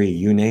 some brie,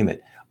 you name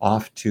it,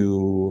 off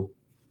to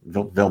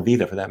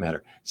Velveeta for that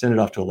matter, send it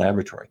off to a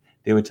laboratory,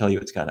 they would tell you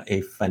it's got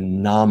a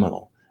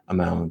phenomenal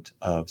amount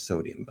of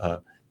sodium.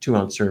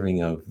 2-ounce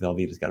serving of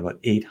Velveeta's got about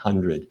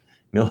 800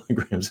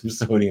 milligrams of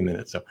sodium in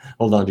it. So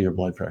hold on to your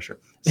blood pressure.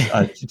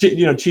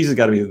 Cheese has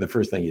got to be the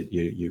first thing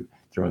you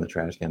throw in the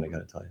trash can, I got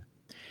to tell you.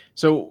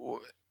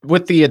 So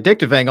with the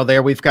addictive angle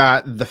there, we've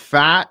got the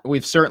fat,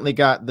 we've certainly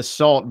got the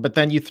salt, but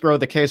then you throw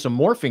the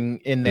casomorphin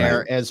in there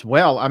right as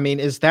well. I mean,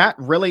 is that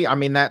really,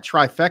 that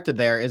trifecta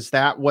there, is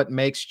that what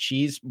makes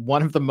cheese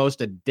one of the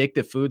most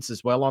addictive foods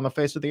as well on the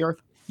face of the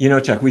earth?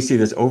 Chuck, we see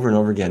this over and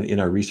over again in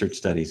our research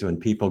studies. When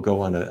people go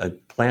on a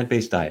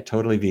plant-based diet,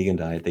 totally vegan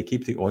diet, they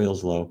keep the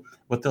oils low.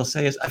 What they'll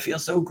say is, I feel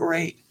so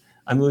great.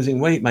 I'm losing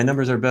weight. My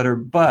numbers are better,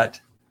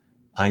 but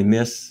I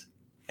miss...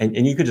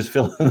 And you could just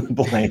fill in the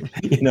blank.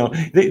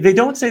 They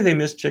don't say they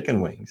miss chicken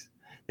wings.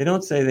 They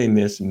don't say they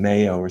miss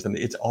mayo or something.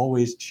 It's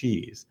always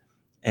cheese.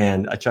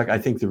 And Chuck, I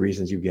think the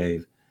reasons you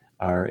gave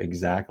are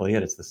exactly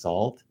it. It's the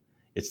salt,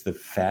 it's the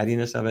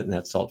fattiness of it, and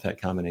that salt-fat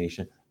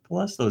combination,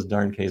 plus those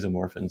darn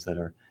casomorphins that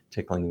are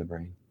tickling the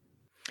brain.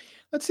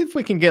 Let's see if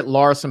we can get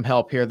Laura some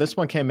help here. This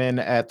one came in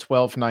at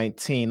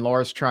 1219.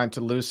 Laura's trying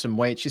to lose some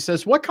weight. She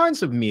says, what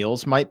kinds of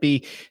meals might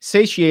be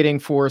satiating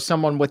for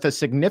someone with a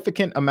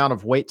significant amount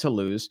of weight to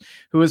lose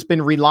who has been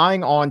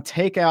relying on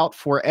takeout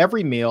for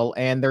every meal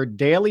and their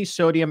daily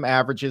sodium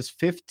averages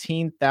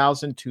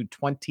 15,000 to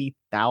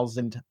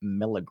 20,000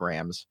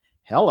 milligrams?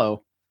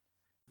 Hello.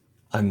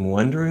 I'm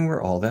wondering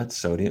where all that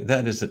sodium,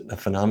 that is a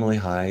phenomenally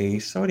high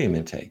sodium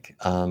intake.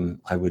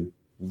 I would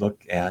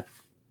look at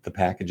the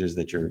packages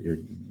that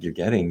you're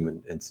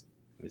getting. It's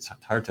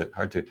hard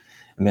to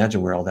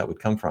imagine where all that would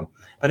come from.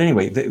 But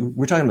anyway,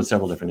 we're talking about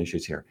several different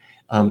issues here.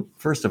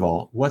 First of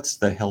all, what's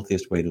the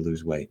healthiest way to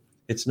lose weight?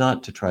 It's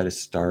not to try to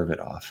starve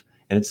it off,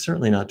 and it's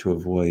certainly not to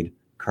avoid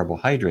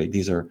carbohydrate.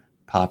 These are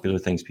popular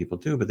things people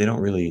do, but they don't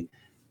really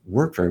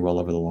work very well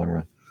over the long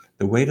run.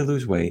 The way to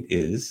lose weight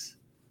is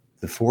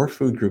the 4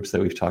 food groups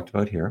that we've talked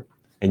about here,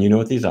 and you know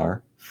what these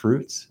are: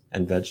 fruits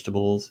and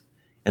vegetables,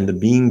 and the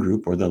bean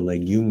group or the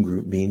legume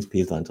group, beans,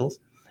 peas, lentils,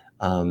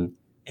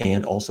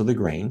 and also the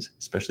grains,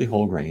 especially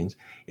whole grains.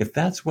 If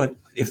those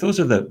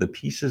are the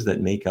pieces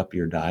that make up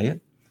your diet,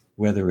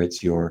 whether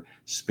it's your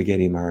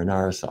spaghetti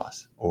marinara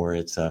sauce, or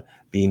it's a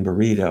bean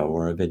burrito,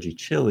 or a veggie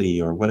chili,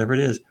 or whatever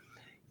it is,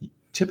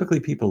 typically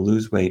people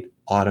lose weight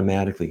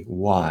automatically.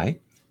 Why?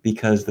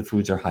 because the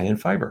foods are high in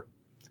fiber.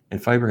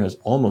 And fiber has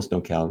almost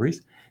no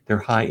calories. They're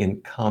high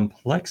in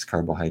complex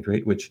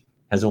carbohydrate, which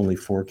has only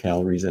 4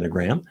 calories in a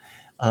gram.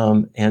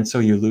 And so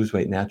you lose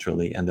weight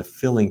naturally. And the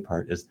filling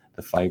part is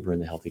the fiber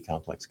and the healthy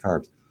complex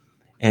carbs.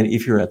 And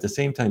if you're at the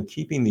same time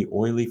keeping the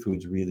oily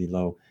foods really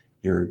low,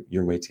 your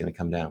weight's going to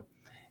come down.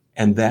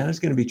 And that is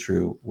going to be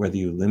true whether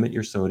you limit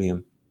your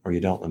sodium or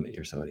you don't limit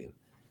your sodium.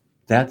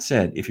 That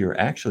said, if you're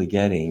actually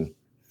getting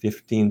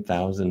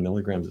 15,000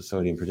 milligrams of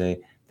sodium per day,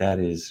 that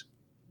is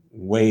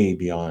way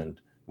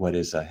beyond what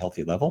is a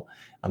healthy level.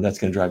 That's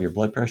going to drive your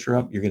blood pressure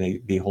up. You're going to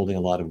be holding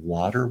a lot of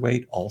water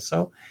weight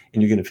also,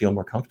 and you're going to feel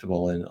more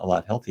comfortable and a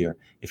lot healthier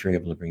if you're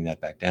able to bring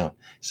that back down.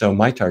 So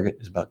my target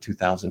is about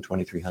 2,000,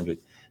 2,300,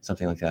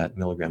 something like that,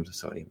 milligrams of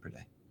sodium per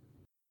day.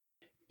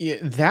 Yeah,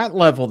 that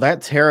level,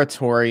 that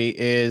territory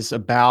is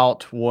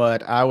about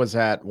what I was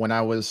at when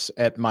I was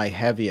at my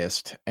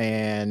heaviest.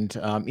 And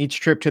each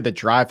trip to the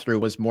drive-through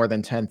was more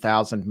than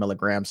 10,000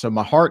 milligrams. So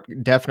my heart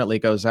definitely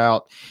goes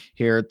out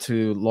here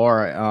to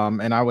Laura.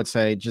 And I would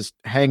say just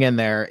hang in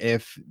there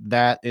if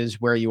that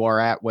is where you are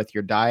at with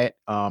your diet.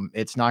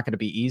 It's not going to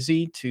be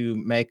easy to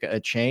make a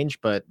change,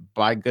 but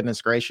by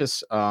goodness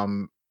gracious,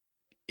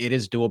 it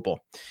is doable.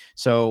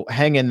 So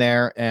hang in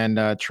there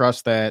and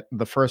trust that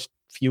the first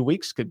few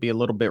weeks could be a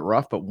little bit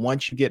rough, but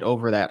once you get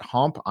over that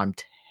hump, I'm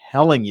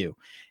telling you,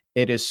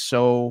 it is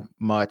so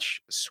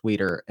much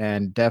sweeter.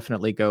 And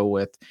definitely go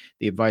with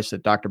the advice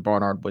that Dr.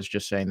 Barnard was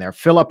just saying there.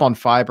 Fill up on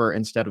fiber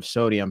instead of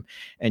sodium,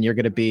 and you're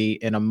going to be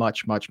in a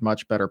much, much,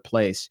 much better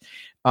place.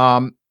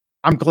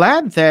 I'm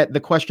glad that the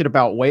question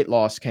about weight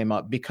loss came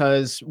up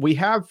because we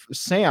have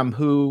Sam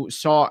who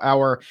saw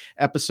our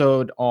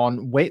episode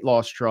on weight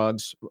loss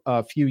drugs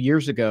a few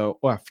weeks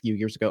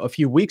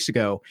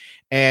ago,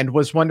 and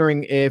was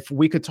wondering if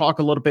we could talk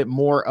a little bit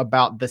more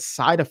about the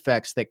side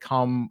effects that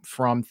come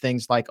from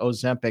things like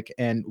Ozempic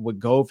and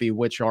Wegovy,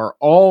 which are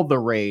all the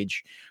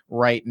rage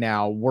right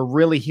now. We're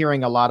really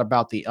hearing a lot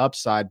about the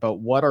upside, but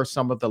what are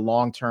some of the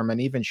long-term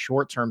and even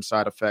short-term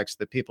side effects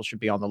that people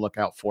should be on the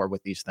lookout for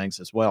with these things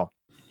as well?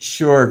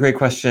 Sure, great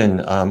question.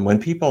 When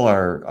people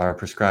are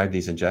prescribed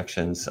these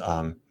injections,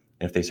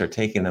 if they start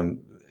taking them,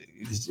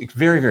 it's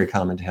very, very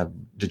common to have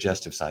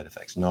digestive side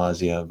effects,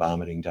 nausea,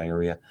 vomiting,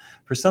 diarrhea.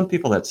 For some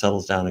people, that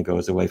settles down and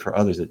goes away. For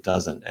others, it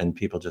doesn't. And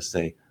people just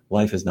say,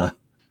 life is not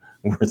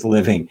worth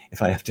living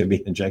if I have to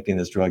be injecting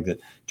this drug that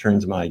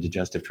turns my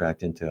digestive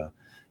tract into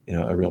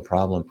a real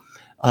problem.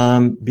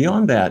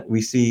 Beyond that,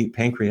 we see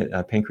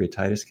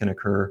pancreatitis can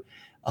occur.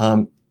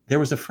 There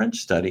was a French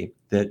study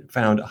that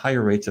found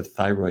higher rates of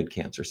thyroid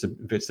cancer,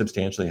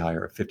 substantially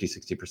higher, 50,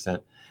 60%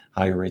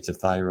 higher rates of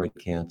thyroid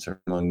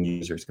cancer among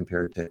users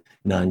compared to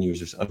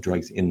non-users of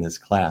drugs in this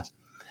class.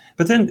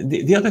 But then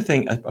the other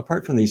thing,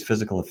 apart from these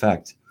physical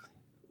effects,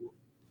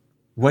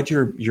 what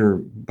you're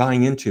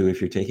buying into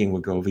if you're taking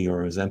Wegovy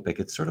or Ozempic,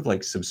 it's sort of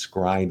like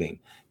subscribing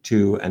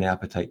to an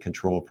appetite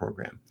control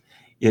program.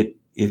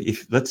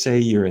 If let's say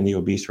you're in the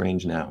obese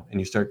range now and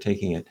you start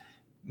taking it,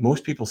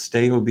 most people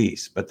stay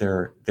obese, but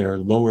they're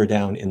lower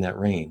down in that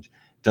range.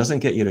 Doesn't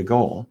get you to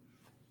goal.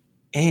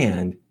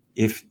 And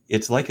if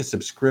it's like a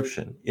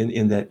subscription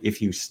in that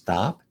if you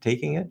stop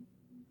taking it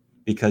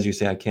because you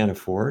say, I can't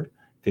afford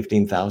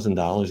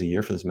 $15,000 a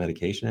year for this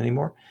medication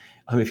anymore,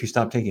 if you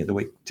stop taking it, the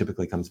weight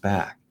typically comes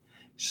back.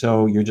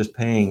 So you're just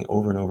paying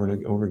over and over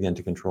and over again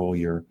to control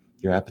your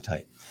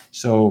appetite.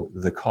 So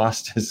the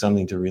cost is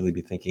something to really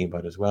be thinking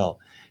about as well.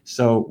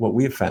 So what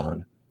we have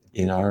found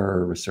in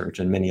our research,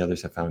 and many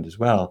others have found as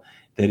well,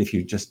 that if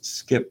you just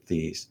skip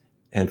these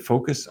and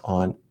focus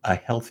on a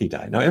healthy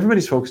diet. Now,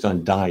 everybody's focused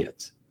on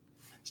diets,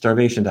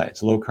 starvation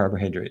diets, low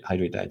carbohydrate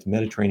diets,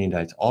 Mediterranean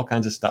diets, all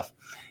kinds of stuff.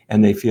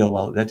 And they feel,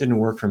 well, that didn't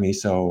work for me,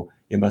 so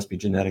it must be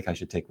genetic. I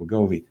should take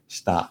Wegovy.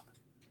 Stop.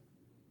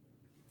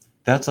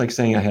 That's like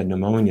saying I had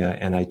pneumonia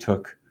and I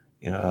took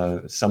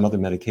some other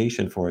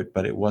medication for it,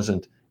 but it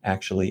wasn't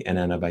actually an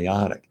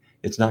antibiotic.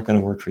 It's not going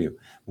to work for you.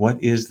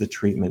 What is the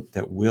treatment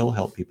that will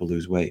help people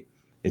lose weight?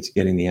 It's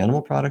getting the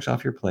animal products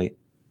off your plate,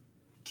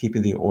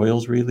 keeping the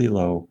oils really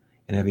low,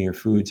 and having your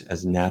foods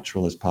as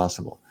natural as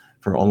possible.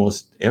 For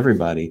almost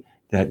everybody,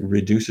 that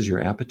reduces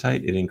your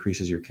appetite, it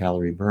increases your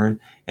calorie burn,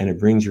 and it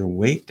brings your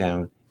weight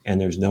down, and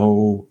there's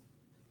no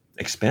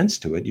expense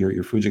to it.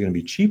 Your foods are going to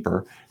be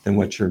cheaper than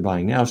what you're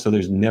buying now, so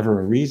there's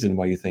never a reason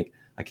why you think,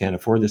 I can't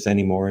afford this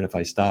anymore, and if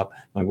I stop,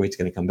 my weight's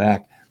going to come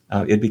back.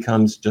 It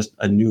becomes just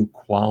a new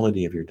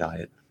quality of your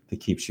diet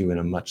that keeps you in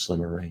a much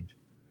slimmer range.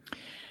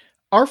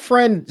 Our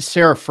friend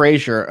Sarah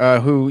Fraser,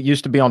 who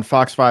used to be on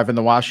Fox 5 in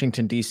the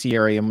Washington, D.C.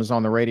 area and was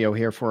on the radio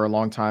here for a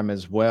long time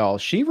as well,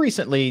 she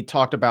recently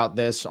talked about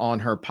this on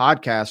her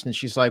podcast. And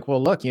she's like,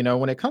 well, look,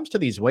 when it comes to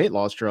these weight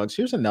loss drugs,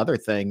 here's another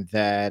thing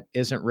that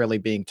isn't really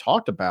being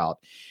talked about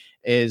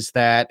is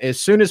that as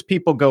soon as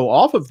people go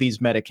off of these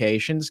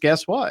medications,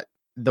 guess what?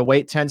 The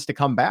weight tends to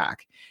come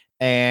back.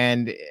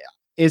 And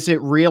is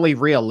it really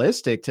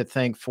realistic to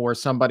think for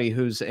somebody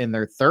who's in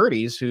their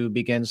 30s who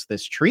begins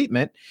this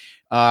treatment,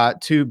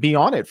 to be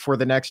on it for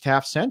the next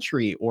half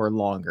century or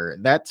longer.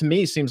 That to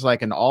me seems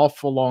like an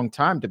awful long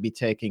time to be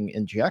taking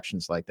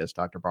injections like this,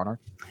 Dr. Barnard.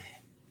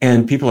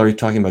 And people are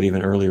talking about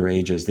even earlier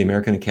ages. The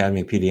American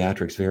Academy of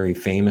Pediatrics very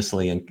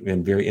famously and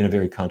in a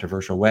very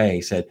controversial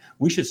way said,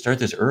 we should start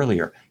this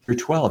earlier. You're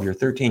 12, you're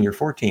 13, you're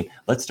 14.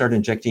 Let's start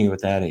injecting you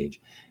at that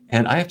age.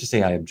 And I have to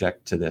say I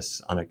object to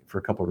this for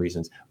a couple of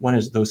reasons. One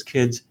is those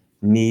kids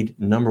need,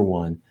 number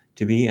one,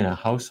 to be in a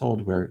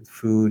household where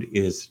food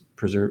is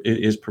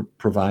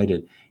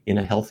provided in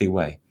a healthy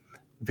way.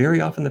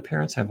 Very often the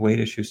parents have weight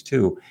issues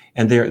too,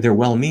 and they're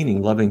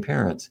well-meaning, loving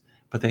parents,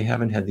 but they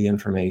haven't had the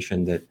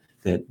information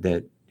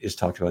that is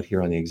talked about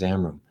here on the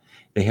exam room.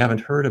 They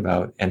haven't heard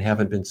about and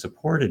haven't been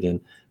supported in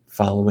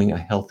following a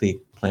healthy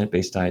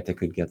plant-based diet that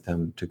could get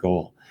them to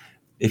goal.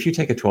 If you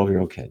take a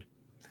 12-year-old kid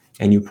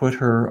and you put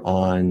her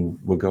on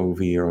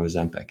Wegovy or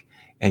Ozempic,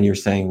 and you're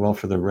saying, well,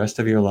 for the rest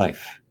of your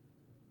life,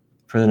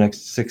 for the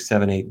next 6,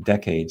 7, 8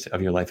 decades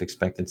of your life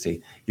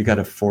expectancy, you got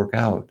to fork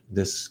out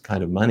this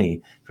kind of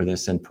money for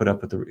this and put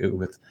up with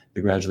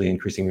the gradually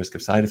increasing risk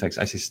of side effects.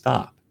 I say,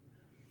 stop.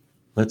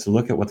 Let's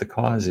look at what the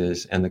cause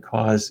is, and the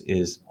cause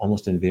is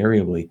almost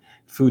invariably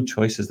food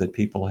choices that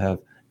people have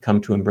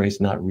come to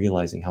embrace, not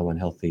realizing how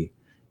unhealthy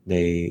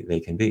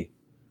they can be.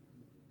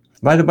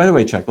 By the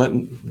way, Chuck,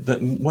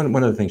 one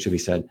other thing should be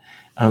said,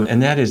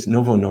 and that is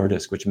Novo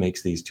Nordisk, which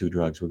makes these two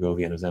drugs,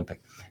 Wegovy and Ozempic,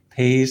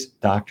 pays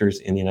doctors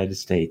in the United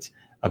States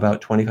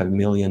about $25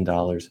 million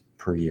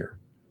per year.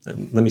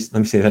 Let me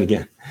say that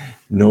again.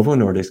 Novo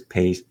Nordisk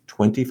pays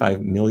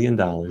 $25 million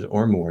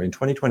or more. In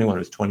 2021, it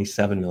was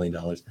 $27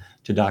 million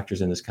to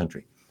doctors in this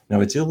country.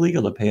 Now, it's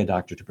illegal to pay a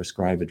doctor to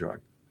prescribe a drug,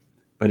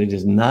 but it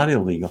is not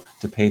illegal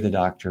to pay the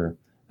doctor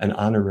an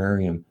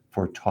honorarium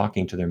for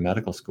talking to their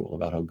medical school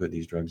about how good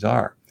these drugs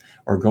are,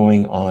 or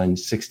going on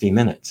 60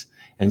 Minutes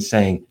and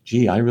saying,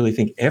 gee, I really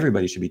think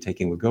everybody should be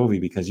taking Wegovy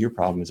because your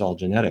problem is all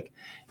genetic.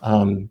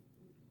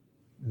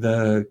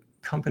 The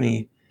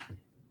company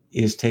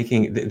is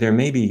there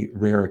may be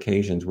rare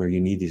occasions where you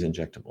need these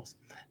injectables.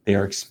 They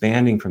are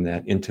expanding from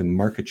that into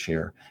market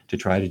share to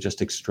try to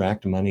just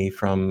extract money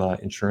from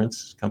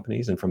insurance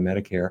companies and from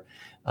Medicare,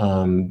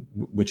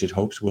 which it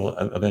hopes will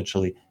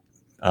eventually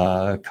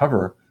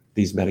cover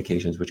these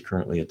medications, which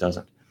currently it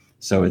doesn't.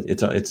 So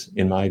it's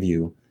in my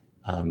view,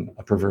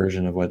 a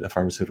perversion of what a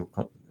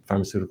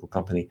pharmaceutical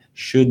company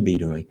should be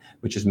doing,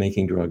 which is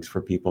making drugs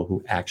for people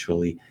who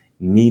actually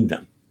need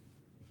them.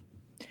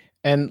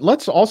 And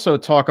let's also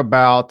talk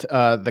about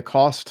the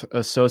cost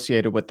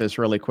associated with this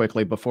really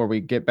quickly before we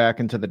get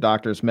back into the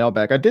doctor's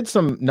mailbag. I did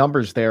some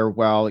numbers there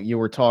while you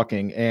were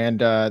talking, and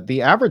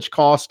the average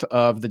cost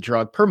of the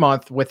drug per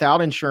month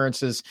without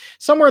insurance is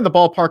somewhere in the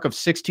ballpark of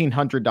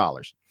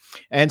 $1,600.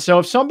 And so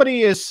if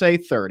somebody is, say,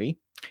 30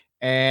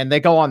 and they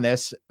go on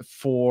this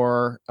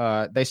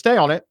they stay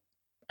on it,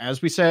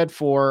 as we said,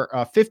 for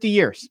 50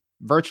 years,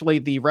 virtually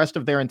the rest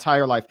of their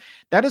entire life,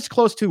 that is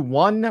close to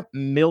 $1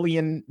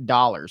 million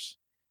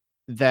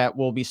that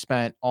will be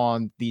spent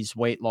on these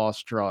weight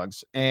loss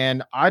drugs.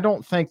 And I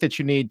don't think that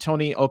you need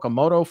Tony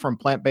Okamoto from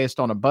Plant-Based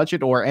on a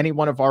Budget or any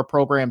one of our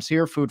programs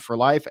here, Food for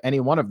Life, any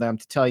one of them,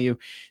 to tell you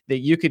that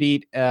you could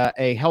eat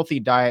a healthy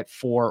diet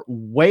for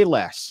way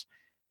less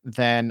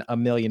than $1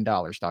 million,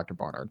 Dr.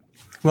 Barnard.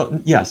 Well,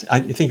 yes,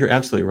 I think you're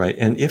absolutely right.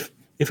 And if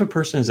a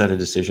person is at a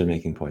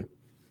decision-making point,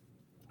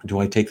 do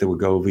I take the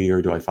Wegovy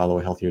or do I follow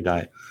a healthier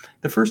diet?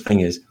 The first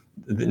thing is,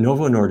 the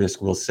Novo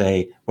Nordisk will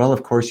say, well,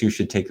 of course you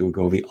should take the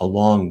Wegovy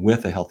along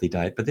with a healthy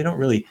diet, but they don't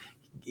really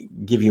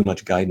give you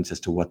much guidance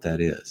as to what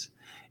that is.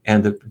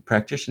 And the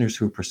practitioners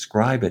who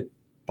prescribe it,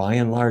 by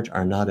and large,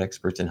 are not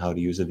experts in how to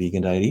use a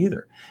vegan diet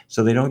either.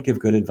 So they don't give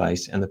good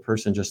advice, and the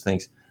person just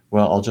thinks,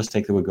 well, I'll just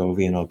take the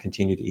Wegovy and I'll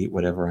continue to eat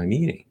whatever I'm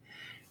eating.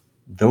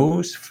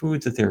 Those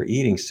foods that they're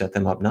eating set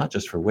them up not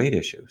just for weight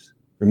issues.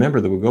 Remember,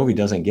 the Wegovy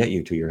doesn't get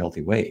you to your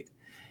healthy weight.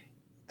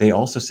 They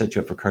also set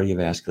you up for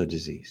cardiovascular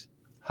disease,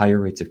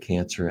 higher rates of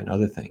cancer, and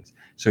other things.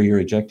 So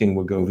you're injecting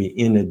Wegovy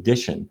in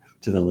addition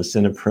to the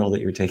lisinopril that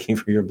you're taking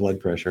for your blood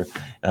pressure,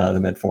 the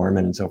metformin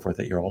and so forth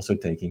that you're also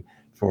taking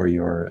for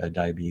your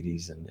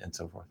diabetes and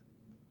so forth.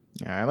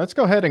 All right, let's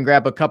go ahead and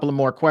grab a couple of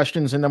more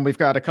questions, and then we've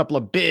got a couple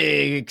of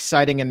big,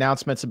 exciting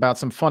announcements about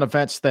some fun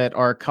events that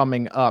are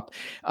coming up.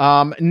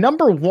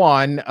 Number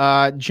one,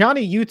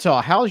 Johnny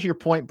Utah. How's your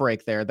Point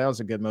Break there? That was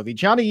a good movie.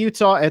 Johnny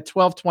Utah at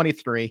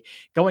 12:23.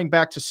 Going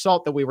back to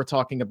salt that we were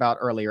talking about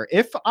earlier.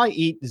 If I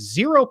eat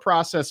zero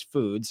processed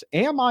foods,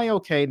 am I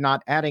okay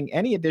not adding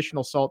any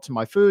additional salt to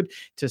my food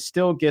to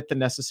still get the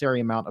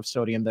necessary amount of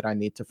sodium that I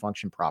need to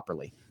function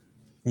properly?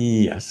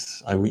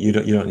 Yes, you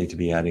don't need to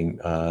be adding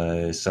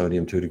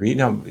sodium to a degree.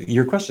 Now,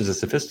 your question is a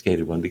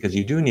sophisticated one because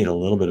you do need a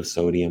little bit of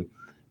sodium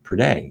per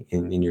day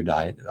in your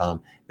diet,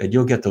 and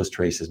you'll get those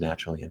traces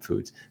naturally in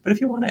foods. But if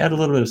you want to add a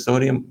little bit of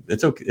sodium,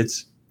 it's okay.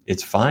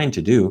 It's fine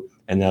to do,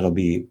 and that'll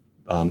be,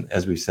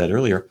 as we said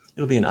earlier,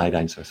 it'll be an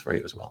iodine source for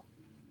you as well.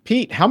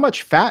 Pete, how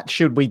much fat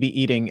should we be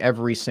eating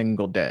every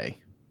single day?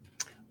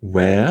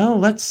 Well,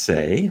 let's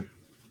say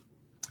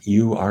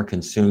you are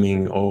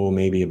consuming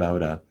maybe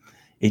about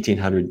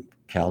 1,800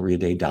 calorie a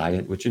day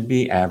diet, which would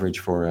be average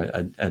for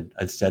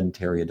a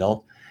sedentary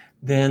adult,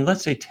 then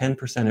let's say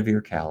 10% of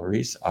your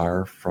calories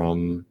are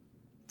from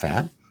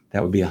fat.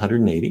 That would be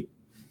 180.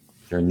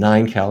 There are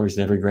 9 calories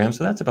in every gram,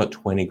 so that's about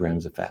 20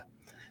 grams of fat.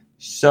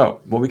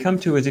 So what we come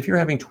to is if you're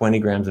having 20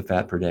 grams of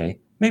fat per day,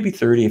 maybe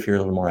 30 if you're a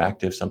little more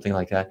active, something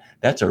like that,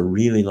 that's a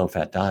really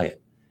low-fat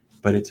diet.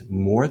 But it's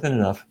more than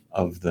enough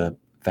of the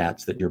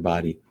fats that your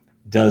body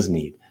does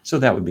need. So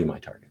that would be my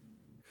target.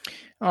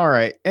 All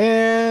right.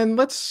 And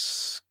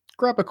let's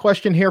grab a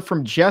question here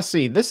from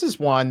Jesse. This is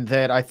one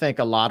that I think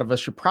a lot of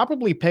us should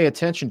probably pay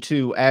attention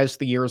to as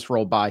the years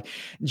roll by.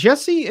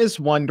 Jesse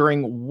is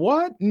wondering,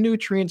 what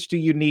nutrients do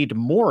you need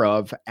more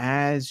of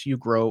as you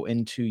grow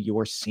into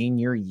your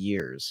senior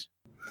years?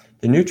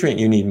 The nutrient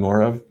you need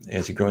more of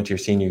as you grow into your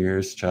senior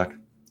years, Chuck,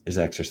 is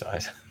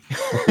exercise.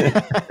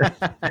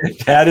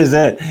 That is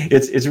it.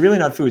 It's really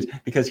not foods,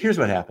 because here's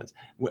what happens.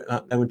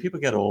 When people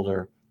get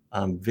older,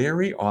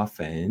 very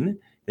often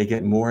they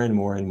get more and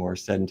more and more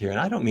sedentary. And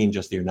I don't mean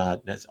just you're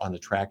not on the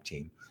track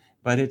team,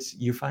 but it's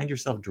you find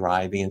yourself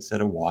driving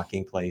instead of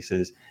walking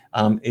places.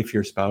 If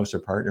your spouse or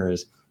partner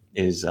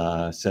is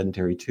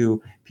sedentary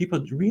too,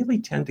 people really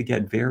tend to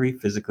get very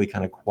physically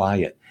kind of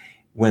quiet.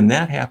 When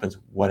that happens,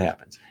 what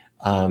happens?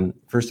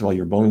 First of all,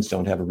 your bones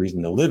don't have a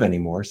reason to live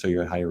anymore, so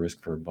you're at higher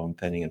risk for bone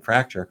thinning and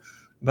fracture.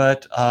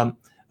 But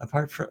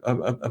apart from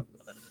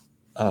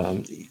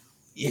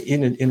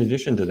in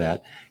addition to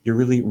that, you're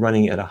really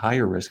running at a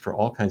higher risk for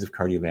all kinds of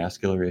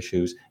cardiovascular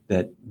issues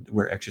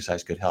where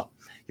exercise could help.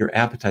 Your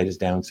appetite is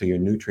down, so your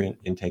nutrient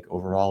intake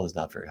overall is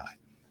not very high.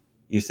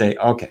 You say,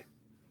 okay,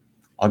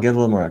 I'll get a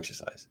little more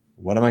exercise.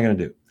 What am I going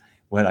to do?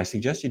 What I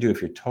suggest you do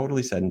if you're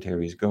totally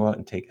sedentary is go out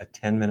and take a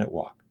 10-minute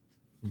walk,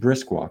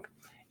 brisk walk,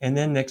 and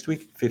then next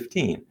week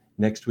 15,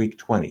 next week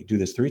 20. Do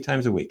this 3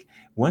 times a week.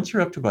 Once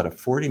you're up to about a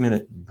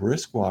 40-minute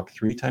brisk walk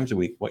 3 times a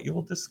week, what you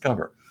will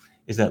discover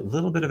is that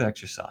little bit of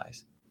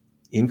exercise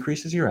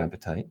increases your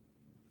appetite.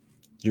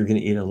 You're going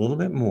to eat a little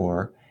bit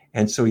more.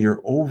 And so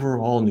your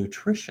overall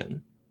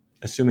nutrition,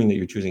 assuming that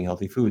you're choosing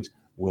healthy foods,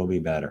 will be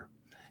better.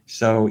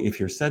 So if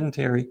you're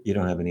sedentary, you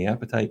don't have any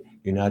appetite,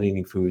 you're not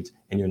eating foods,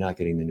 and you're not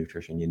getting the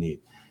nutrition you need.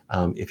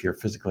 If you're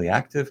physically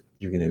active,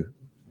 you're going to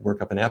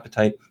work up an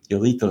appetite.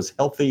 You'll eat those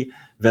healthy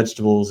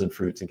vegetables and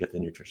fruits and get the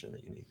nutrition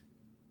that you need.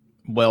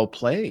 Well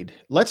played.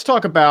 Let's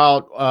talk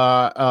about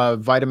a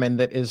vitamin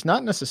that is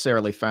not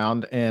necessarily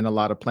found in a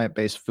lot of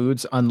plant-based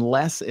foods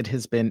unless it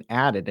has been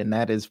added, and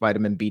that is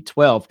vitamin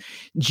B12.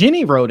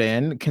 Ginny wrote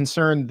in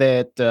concerned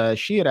that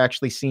she had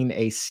actually seen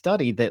a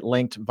study that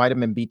linked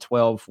vitamin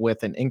B12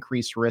 with an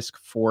increased risk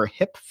for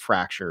hip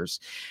fractures.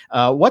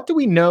 What do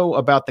we know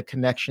about the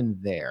connection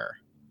there?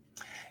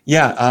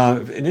 Yeah,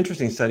 an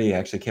interesting study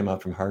actually came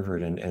out from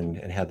Harvard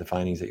and had the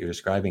findings that you're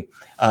describing.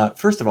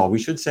 First of all, we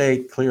should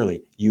say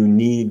clearly you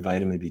need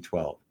vitamin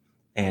B12,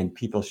 and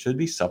people should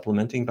be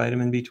supplementing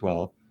vitamin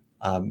B12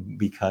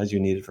 because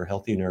you need it for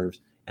healthy nerves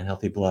and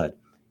healthy blood.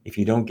 If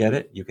you don't get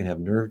it, you can have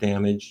nerve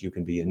damage, you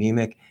can be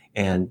anemic,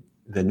 and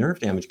the nerve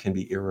damage can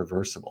be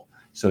irreversible.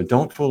 So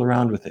don't fool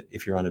around with it.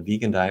 If you're on a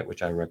vegan diet,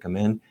 which I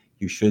recommend,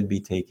 you should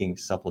be taking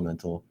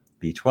supplemental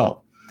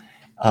B12.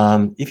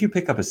 If you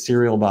pick up a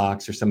cereal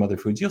box or some other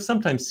foods, you'll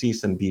sometimes see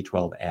some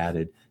B12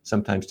 added,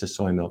 sometimes to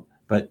soy milk,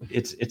 but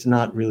it's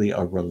not really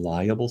a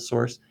reliable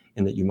source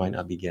in that you might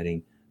not be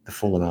getting the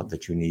full amount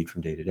that you need from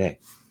day to day.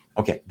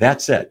 Okay,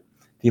 that said,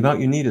 the amount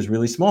you need is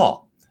really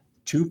small.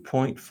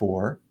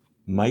 2.4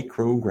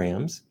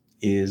 micrograms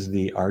is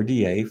the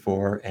RDA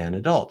for an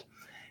adult.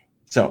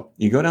 So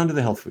you go down to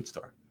the health food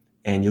store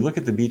and you look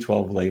at the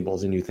B12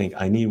 labels and you think,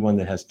 I need one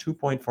that has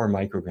 2.4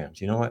 micrograms.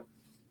 You know what?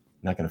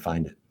 Not going to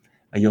find it.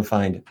 You'll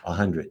find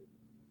 100,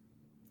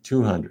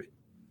 200,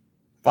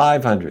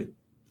 500,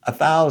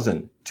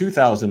 1,000,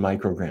 2,000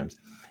 micrograms.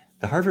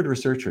 The Harvard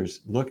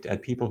researchers looked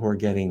at people who are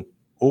getting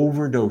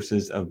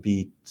overdoses of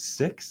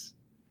B6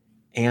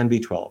 and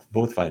B12,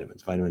 both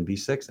vitamins, vitamin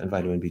B6 and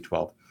vitamin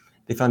B12.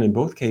 They found in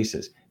both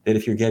cases that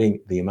if you're getting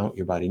the amount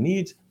your body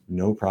needs,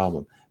 no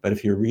problem. But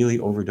if you're really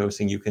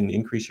overdosing, you can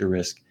increase your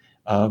risk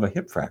of a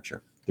hip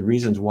fracture. The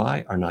reasons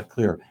why are not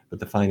clear, but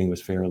the finding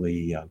was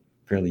fairly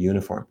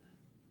uniform.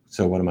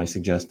 So what am I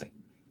suggesting?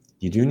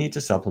 You do need to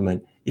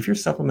supplement. If you're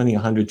supplementing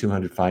 100,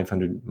 200,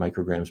 500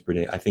 micrograms per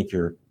day, I think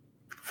you're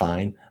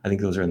fine. I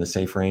think those are in the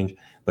safe range,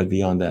 but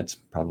beyond that's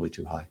probably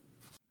too high.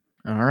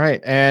 All right.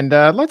 And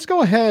let's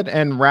go ahead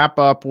and wrap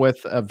up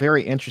with a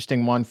very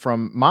interesting one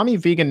from Mommy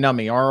Vegan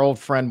Nummy, our old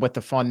friend with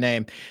the fun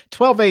name.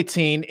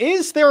 1218,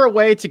 is there a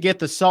way to get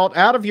the salt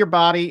out of your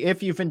body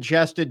if you've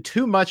ingested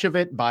too much of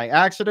it by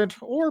accident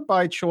or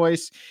by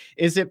choice?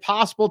 Is it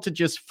possible to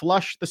just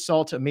flush the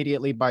salt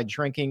immediately by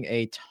drinking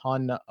a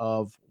ton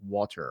of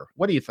water?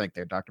 What do you think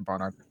there, Dr.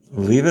 Barnard?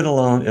 Leave it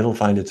alone. It'll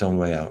find its own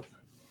way out.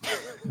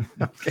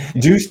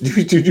 do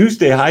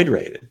stay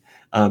hydrated.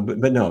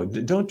 But no,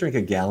 don't drink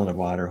a gallon of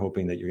water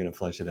hoping that you're going to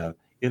flush it out.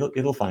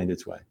 It'll find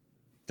its way.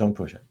 Don't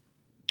push it.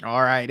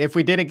 All right. If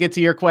we didn't get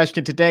to your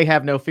question today,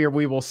 have no fear.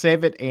 We will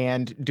save it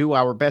and do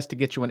our best to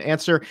get you an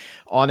answer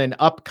on an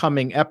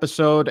upcoming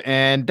episode.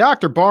 And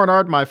Dr.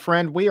 Barnard, my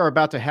friend, we are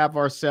about to have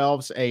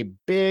ourselves a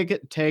big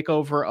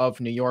takeover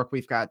of New York.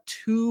 We've got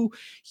 2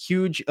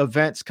 huge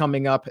events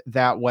coming up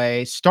that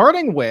way,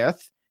 starting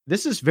with,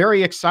 this is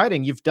very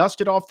exciting. You've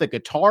dusted off the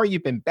guitar.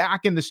 You've been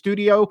back in the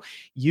studio.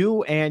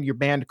 You and your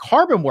band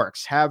Carbon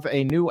Works have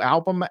a new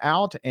album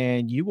out,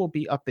 and you will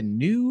be up in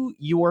New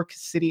York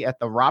City at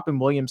the Robin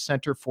Williams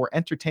Center for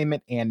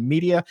Entertainment and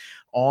Media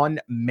on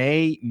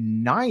May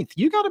 9th.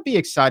 You got to be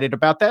excited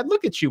about that.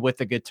 Look at you with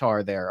the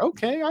guitar there.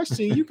 Okay, I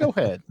see you. Go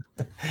ahead.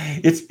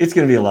 It's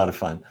going to be a lot of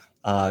fun.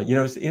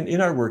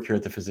 In our work here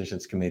at the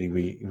Physicians Committee,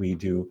 we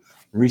do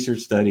research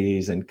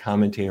studies and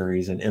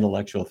commentaries and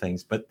intellectual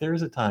things, but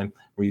there's a time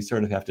where you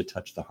sort of have to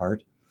touch the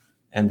heart,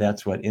 and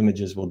that's what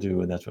images will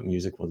do, and that's what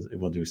music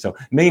will do. So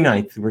May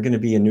 9th, we're going to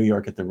be in New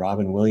York at the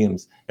Robin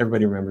Williams.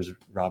 Everybody remembers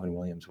Robin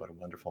Williams. What a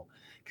wonderful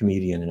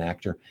comedian and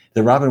actor.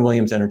 The Robin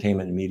Williams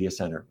Entertainment and Media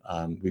Center.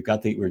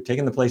 We're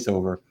taking the place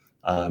over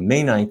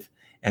May 9th,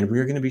 and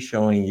we're going to be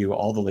showing you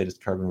all the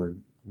latest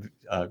Carbon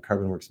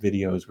Works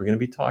videos. We're going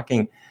to be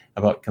talking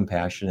about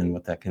compassion and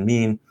what that can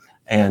mean.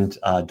 And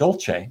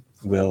Dolce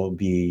will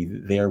be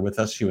there with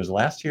us. She was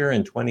last year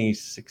in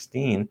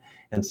 2016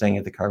 and sang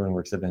at the Carbon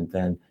Works event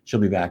then. She'll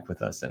be back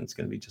with us, and it's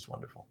going to be just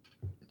wonderful.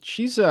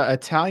 She's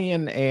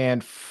Italian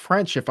and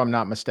French, if I'm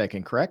not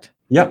mistaken, correct?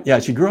 Yep. Yeah.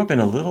 She grew up in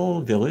a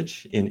little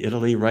village in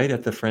Italy, right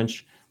at the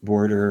French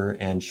border,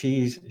 and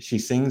she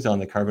sings on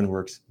the Carbon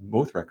Works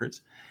both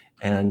records.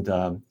 And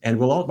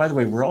by the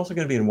way, we're also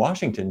going to be in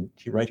Washington,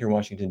 right here in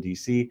Washington,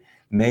 D.C.,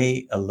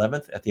 May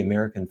 11th at the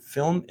American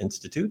Film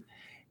Institute.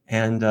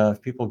 And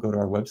if people go to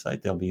our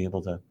website, they'll be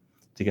able to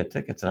get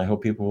tickets. And I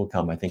hope people will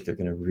come. I think they're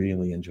going to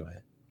really enjoy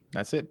it.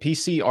 That's it.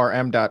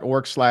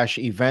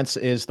 PCRM.org/events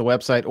is the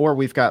website, or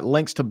we've got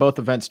links to both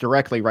events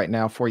directly right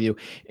now for you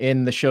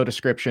in the show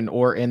description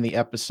or in the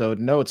episode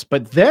notes.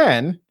 But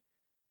then,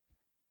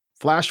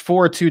 flash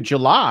forward to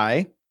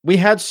July. We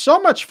had so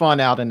much fun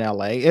out in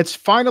LA. It's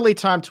finally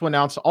time to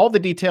announce all the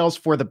details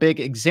for the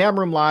big Exam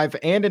Room Live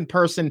and in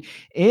person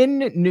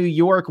in New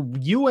York.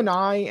 You and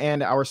I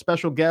and our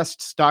special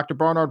guests, Dr.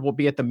 Barnard, will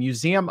be at the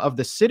Museum of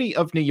the City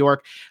of New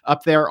York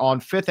up there on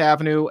 5th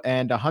Avenue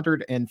and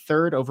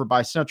 103rd over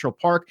by Central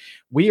Park.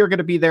 We are going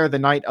to be there the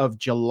night of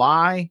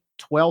July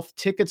 12th.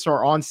 Tickets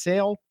are on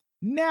sale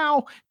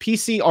now.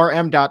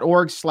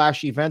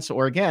 PCRM.org/events,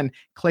 or again,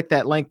 click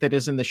that link that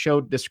is in the show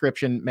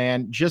description.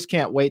 Man, just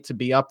can't wait to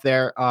be up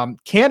there.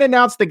 Can't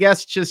announce the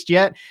guests just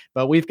yet,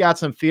 but we've got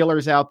some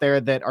feelers out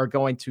there that are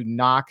going to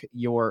knock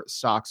your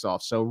socks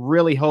off. So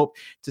really hope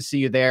to see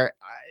you there.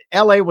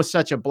 LA was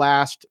such a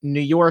blast.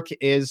 New York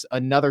is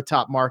another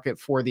top market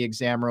for the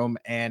Exam Room,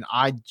 and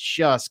I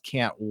just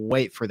can't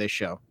wait for this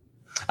show.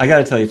 I got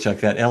to tell you, Chuck,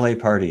 that LA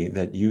party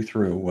that you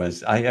threw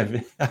was, I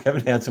haven't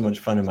had so much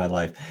fun in my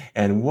life.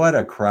 And what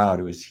a crowd.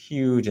 It was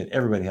huge and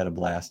everybody had a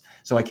blast.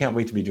 So I can't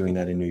wait to be doing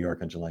that in New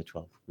York on July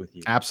 12th with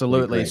you.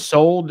 Absolutely.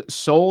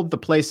 Sold the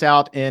place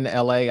out in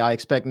LA. I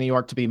expect New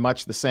York to be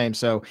much the same.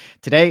 So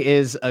today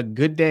is a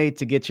good day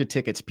to get your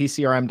tickets.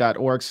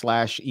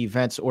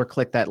 PCRM.org/events, or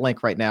click that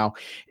link right now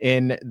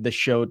in the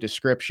show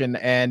description.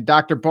 And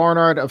Dr.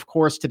 Barnard, of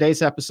course,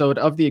 today's episode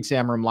of the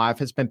Exam Room Live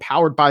has been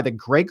powered by the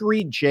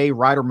Gregory J.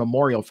 Ryder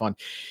Memorial Fund.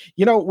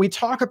 You know, we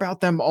talk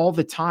about them all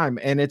the time,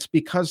 and it's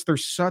because they're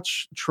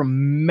such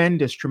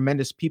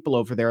tremendous people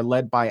over there,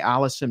 led by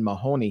Allison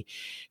Mahoney.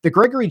 The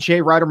Gregory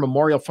J. Ryder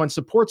Memorial Fund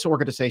supports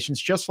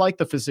organizations just like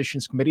the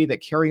Physicians Committee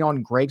that carry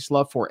on Greg's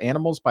love for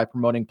animals by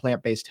promoting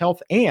plant-based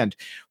health and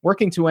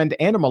working to end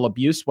animal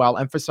abuse while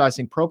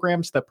emphasizing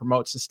programs that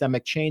promote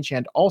systemic change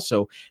and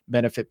also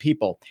benefit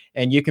people.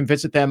 And you can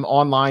visit them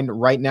online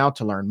right now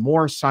to learn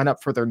more. Sign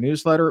up for their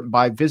newsletter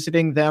by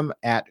visiting them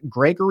at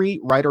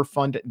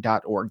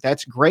GregoryRyderFund.org.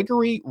 That's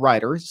Gregory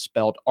Ryder,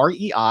 spelled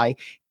REITER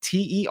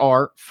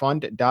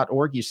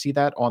fund.org. You see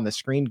that on the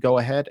screen. Go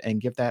ahead and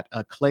give that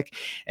a click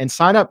and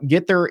sign up,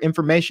 get their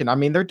information. I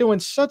mean, they're doing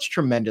such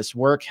tremendous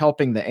work,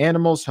 helping the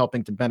animals,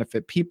 helping to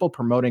benefit people,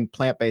 promoting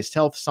plant-based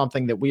health,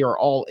 something that we are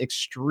all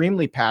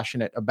extremely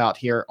passionate about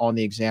here on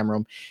the Exam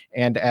Room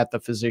and at the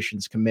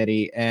Physicians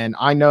Committee. And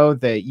I know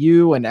that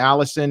you and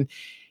Allison,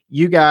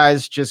 you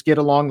guys just get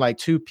along like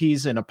two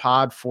peas in a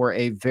pod for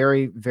a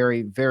very,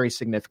 very, very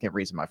significant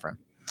reason, my friend.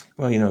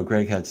 Well, you know,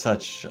 Greg had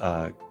such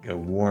a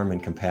warm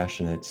and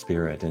compassionate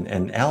spirit,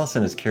 and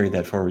Allison has carried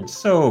that forward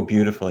so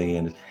beautifully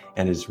and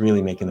is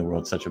really making the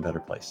world such a better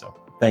place. So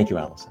thank you,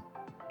 Allison.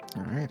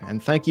 All right.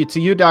 And thank you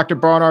to you, Dr.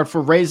 Barnard,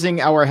 for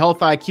raising our health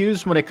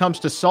IQs when it comes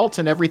to salt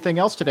and everything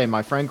else today,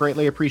 my friend.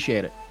 Greatly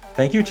appreciate it.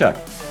 Thank you, Chuck.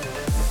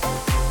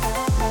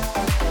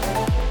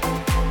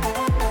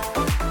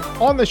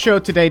 On the show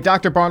today,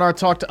 Dr. Barnard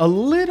talked a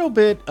little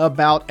bit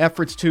about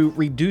efforts to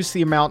reduce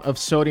the amount of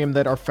sodium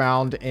that are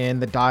found in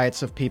the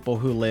diets of people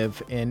who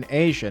live in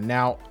Asia.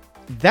 Now,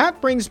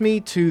 That brings me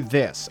to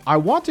this. I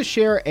want to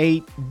share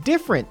a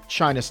different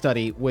China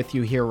study with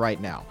you here right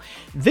now.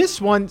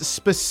 This one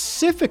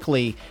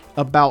specifically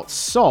about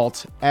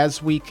salt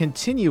as we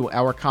continue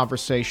our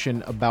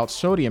conversation about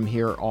sodium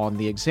here on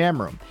the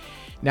exam room.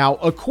 Now,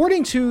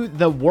 according to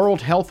the World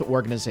Health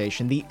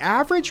Organization, the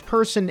average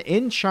person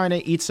in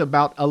China eats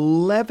about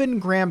 11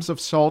 grams of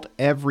salt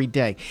every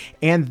day,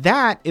 and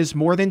that is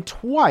more than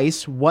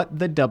twice what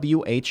the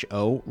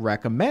WHO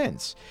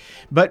recommends.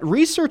 But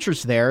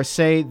researchers there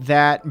say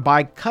that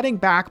by cutting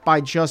back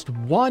by just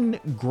 1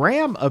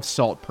 gram of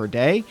salt per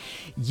day,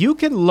 you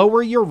can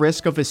lower your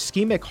risk of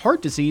ischemic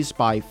heart disease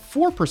by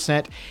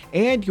 4%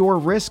 and your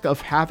risk of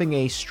having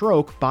a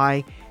stroke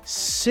by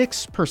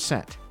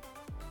 6%.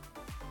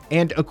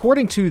 And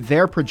according to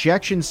their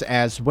projections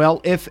as well,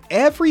 if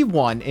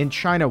everyone in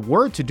China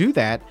were to do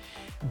that,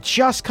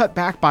 just cut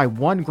back by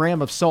 1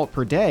 gram of salt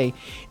per day,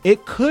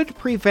 it could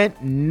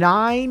prevent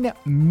 9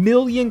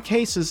 million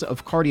cases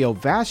of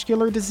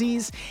cardiovascular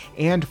disease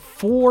and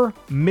 4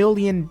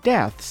 million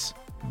deaths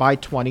by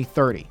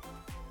 2030.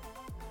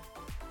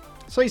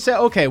 So you say,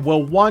 okay,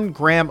 well, 1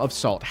 gram of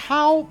salt,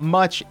 how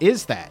much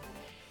is that?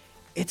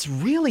 It's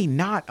really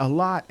not a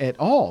lot at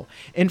all.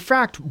 In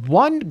fact,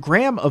 1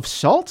 gram of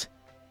salt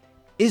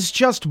is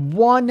just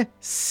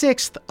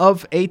 1/6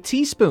 of a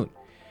teaspoon.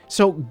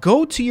 So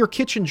go to your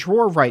kitchen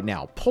drawer right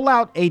now, pull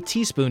out a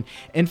teaspoon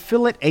and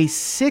fill it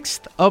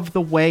 1/6 of the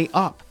way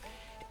up.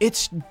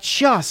 It's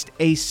just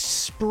a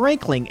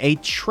sprinkling, a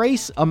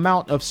trace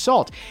amount of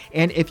salt.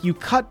 And if you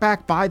cut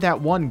back by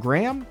that 1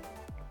 gram,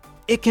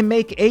 it can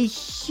make a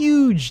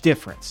huge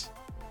difference.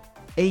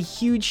 A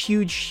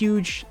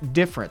huge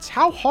difference.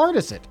 How hard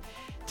is it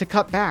to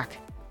cut back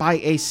by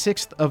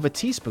 1/6 of a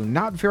teaspoon?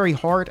 Not very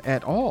hard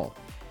at all.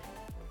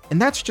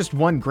 And that's just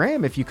 1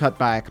 gram. If you cut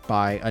back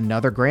by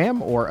another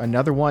gram or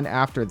another one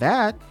after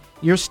that,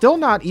 you're still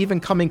not even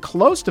coming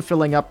close to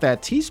filling up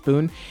that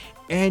teaspoon,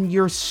 and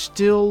you're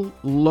still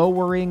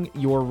lowering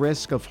your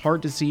risk of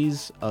heart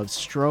disease, of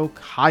stroke,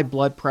 high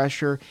blood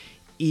pressure,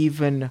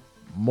 even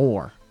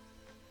more.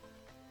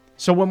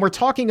 So when we're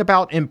talking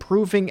about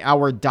improving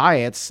our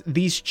diets,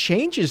 these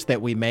changes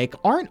that we make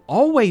aren't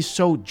always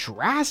so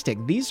drastic.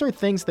 These are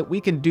things that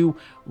we can do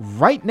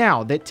right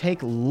now that take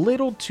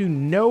little to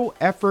no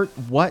effort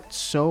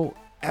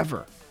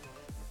whatsoever.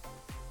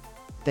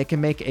 They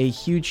can make a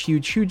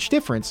huge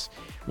difference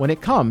when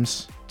it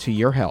comes to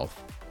your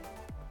health.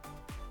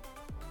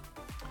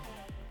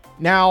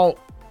 Now,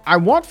 I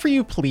want for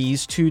you,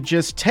 please, to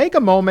just take a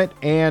moment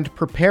and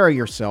prepare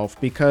yourself,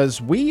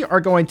 because we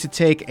are going to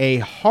take a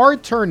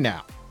hard turn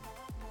now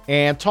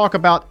and talk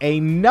about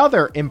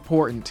another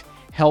important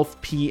health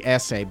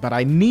PSA, but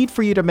I need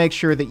for you to make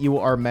sure that you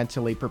are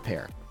mentally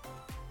prepared.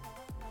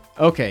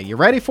 Okay, you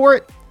ready for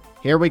it?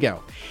 Here we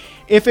go.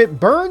 If it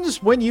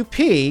burns when you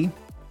pee,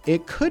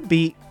 it could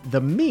be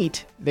the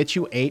meat that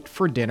you ate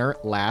for dinner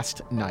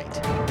last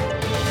night.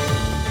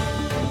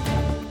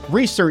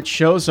 Research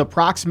shows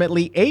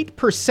approximately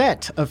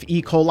 8% of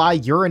E.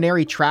 coli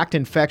urinary tract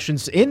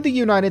infections in the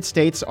United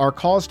States are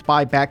caused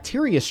by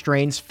bacteria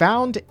strains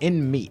found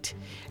in meat.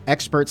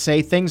 Experts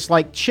say things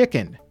like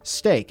chicken,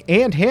 steak,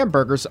 and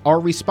hamburgers are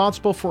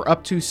responsible for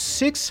up to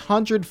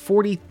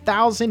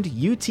 640,000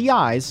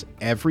 UTIs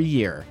every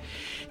year.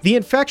 The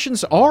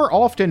infections are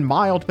often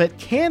mild but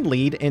can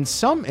lead in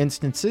some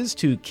instances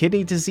to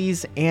kidney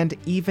disease and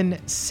even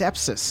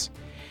sepsis.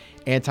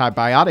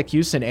 Antibiotic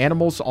use in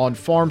animals on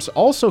farms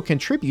also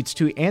contributes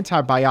to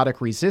antibiotic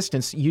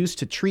resistance used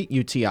to treat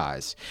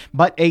UTIs.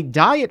 But a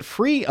diet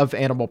free of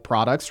animal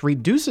products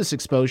reduces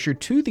exposure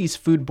to these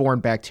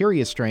foodborne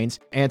bacteria strains,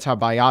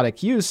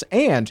 antibiotic use,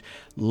 and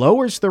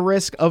lowers the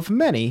risk of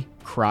many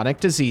chronic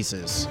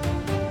diseases.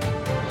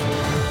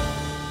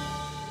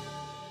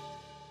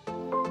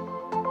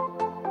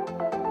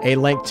 A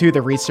link to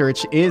the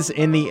research is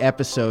in the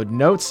episode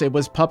notes. It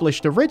was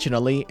published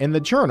originally in the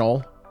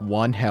journal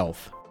One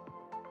Health.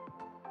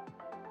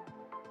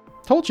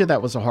 Told you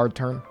that was a hard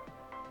turn.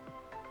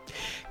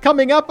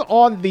 Coming up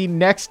on the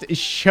next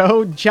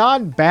show,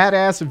 John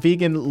Badass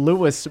Vegan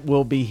Lewis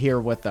will be here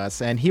with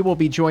us, and he will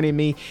be joining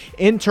me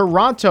in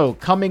Toronto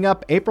coming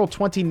up April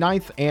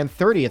 29th and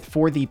 30th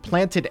for the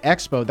Planted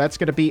Expo. That's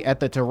going to be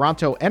at the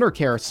Toronto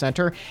Enercare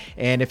Center,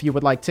 and if you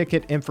would like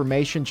ticket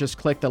information, just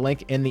click the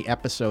link in the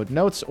episode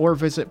notes or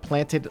visit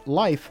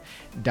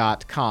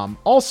plantedlife.com.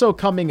 Also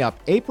coming up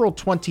April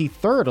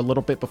 23rd, a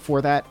little bit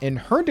before that, in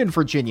Herndon,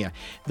 Virginia,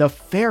 the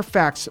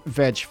Fairfax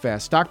Veg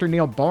Fest. Dr.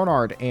 Neal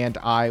Barnard and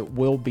I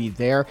will be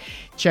there.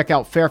 Check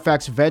out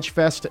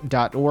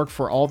fairfaxvegfest.org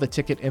for all the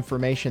ticket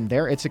information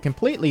there. It's a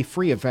completely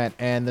free event,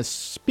 and the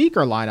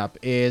speaker lineup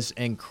is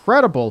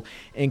incredible,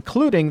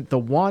 including the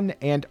one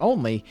and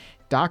only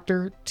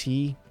Dr.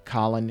 T.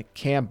 Colin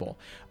Campbell.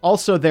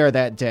 Also there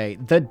that day,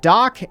 the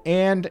doc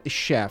and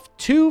chef,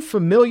 two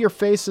familiar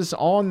faces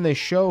on the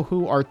show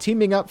who are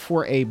teaming up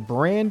for a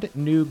brand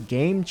new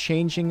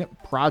game-changing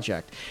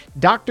project.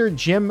 Dr.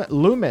 Jim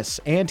Loomis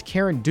and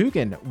Karen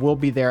Dugan will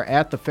be there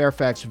at the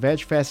Fairfax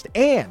Veg Fest,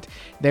 and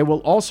they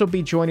will also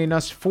be joining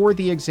us for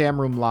the Exam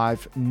Room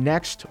Live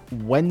next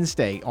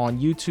Wednesday on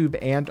YouTube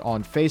and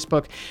on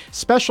Facebook.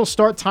 Special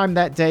start time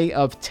that day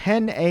of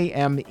 10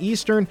 a.m.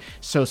 Eastern,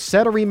 so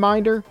set a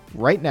reminder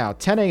right now,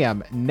 10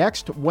 a.m.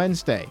 next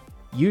Wednesday,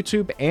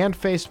 YouTube and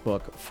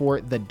Facebook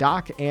for the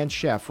doc and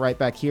chef right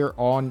back here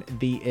on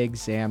the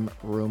Exam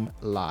Room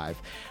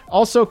Live.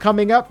 Also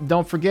coming up,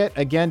 don't forget,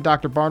 again,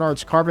 Dr.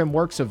 Barnard's Carbon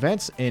Works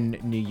events in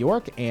New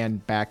York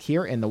and back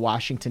here in the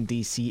Washington,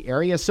 D.C.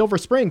 area. Silver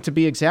Spring, to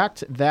be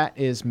exact, that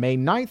is May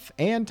 9th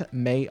and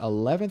May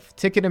 11th.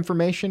 Ticket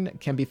information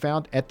can be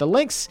found at the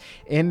links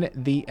in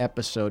the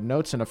episode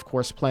notes. And, of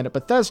course, Planet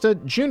Bethesda,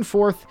 June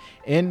 4th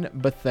in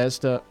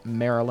Bethesda,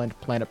 Maryland.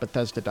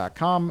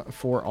 PlanetBethesda.com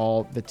for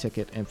all the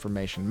ticket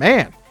information.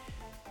 Man,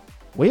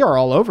 we are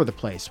all over the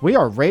place. We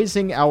are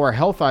raising our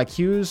health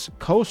IQs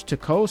coast to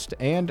coast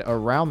and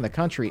around the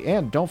country.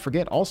 And don't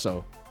forget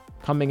also,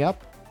 coming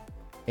up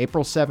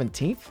April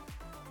 17th,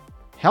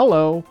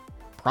 hello,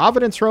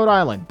 Providence, Rhode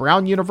Island,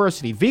 Brown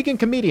University. Vegan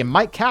comedian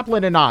Mike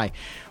Kaplan and I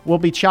will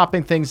be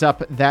chopping things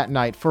up that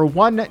night for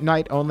one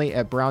night only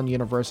at Brown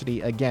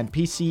University. Again,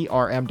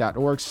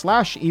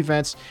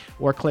 pcrm.org/events,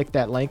 or click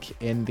that link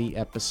in the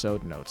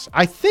episode notes.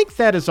 I think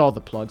that is all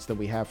the plugs that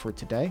we have for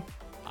today.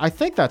 I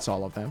think that's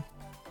all of them.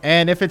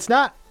 And if it's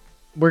not,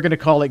 we're going to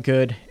call it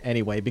good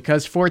anyway,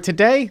 because for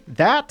today,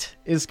 that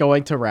is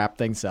going to wrap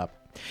things up.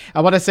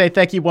 I want to say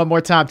thank you one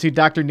more time to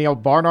Dr. Neal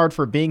Barnard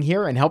for being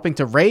here and helping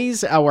to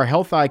raise our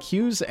health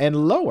IQs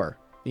and lower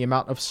the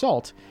amount of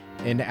salt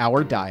in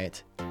our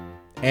diet.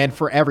 And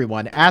for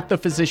everyone at the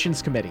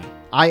Physicians Committee,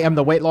 I am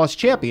the weight loss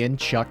champion,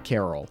 Chuck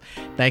Carroll.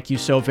 Thank you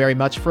so very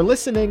much for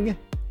listening.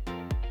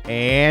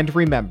 And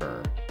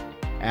remember,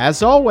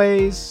 as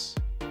always,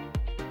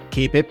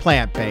 keep it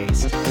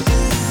plant-based.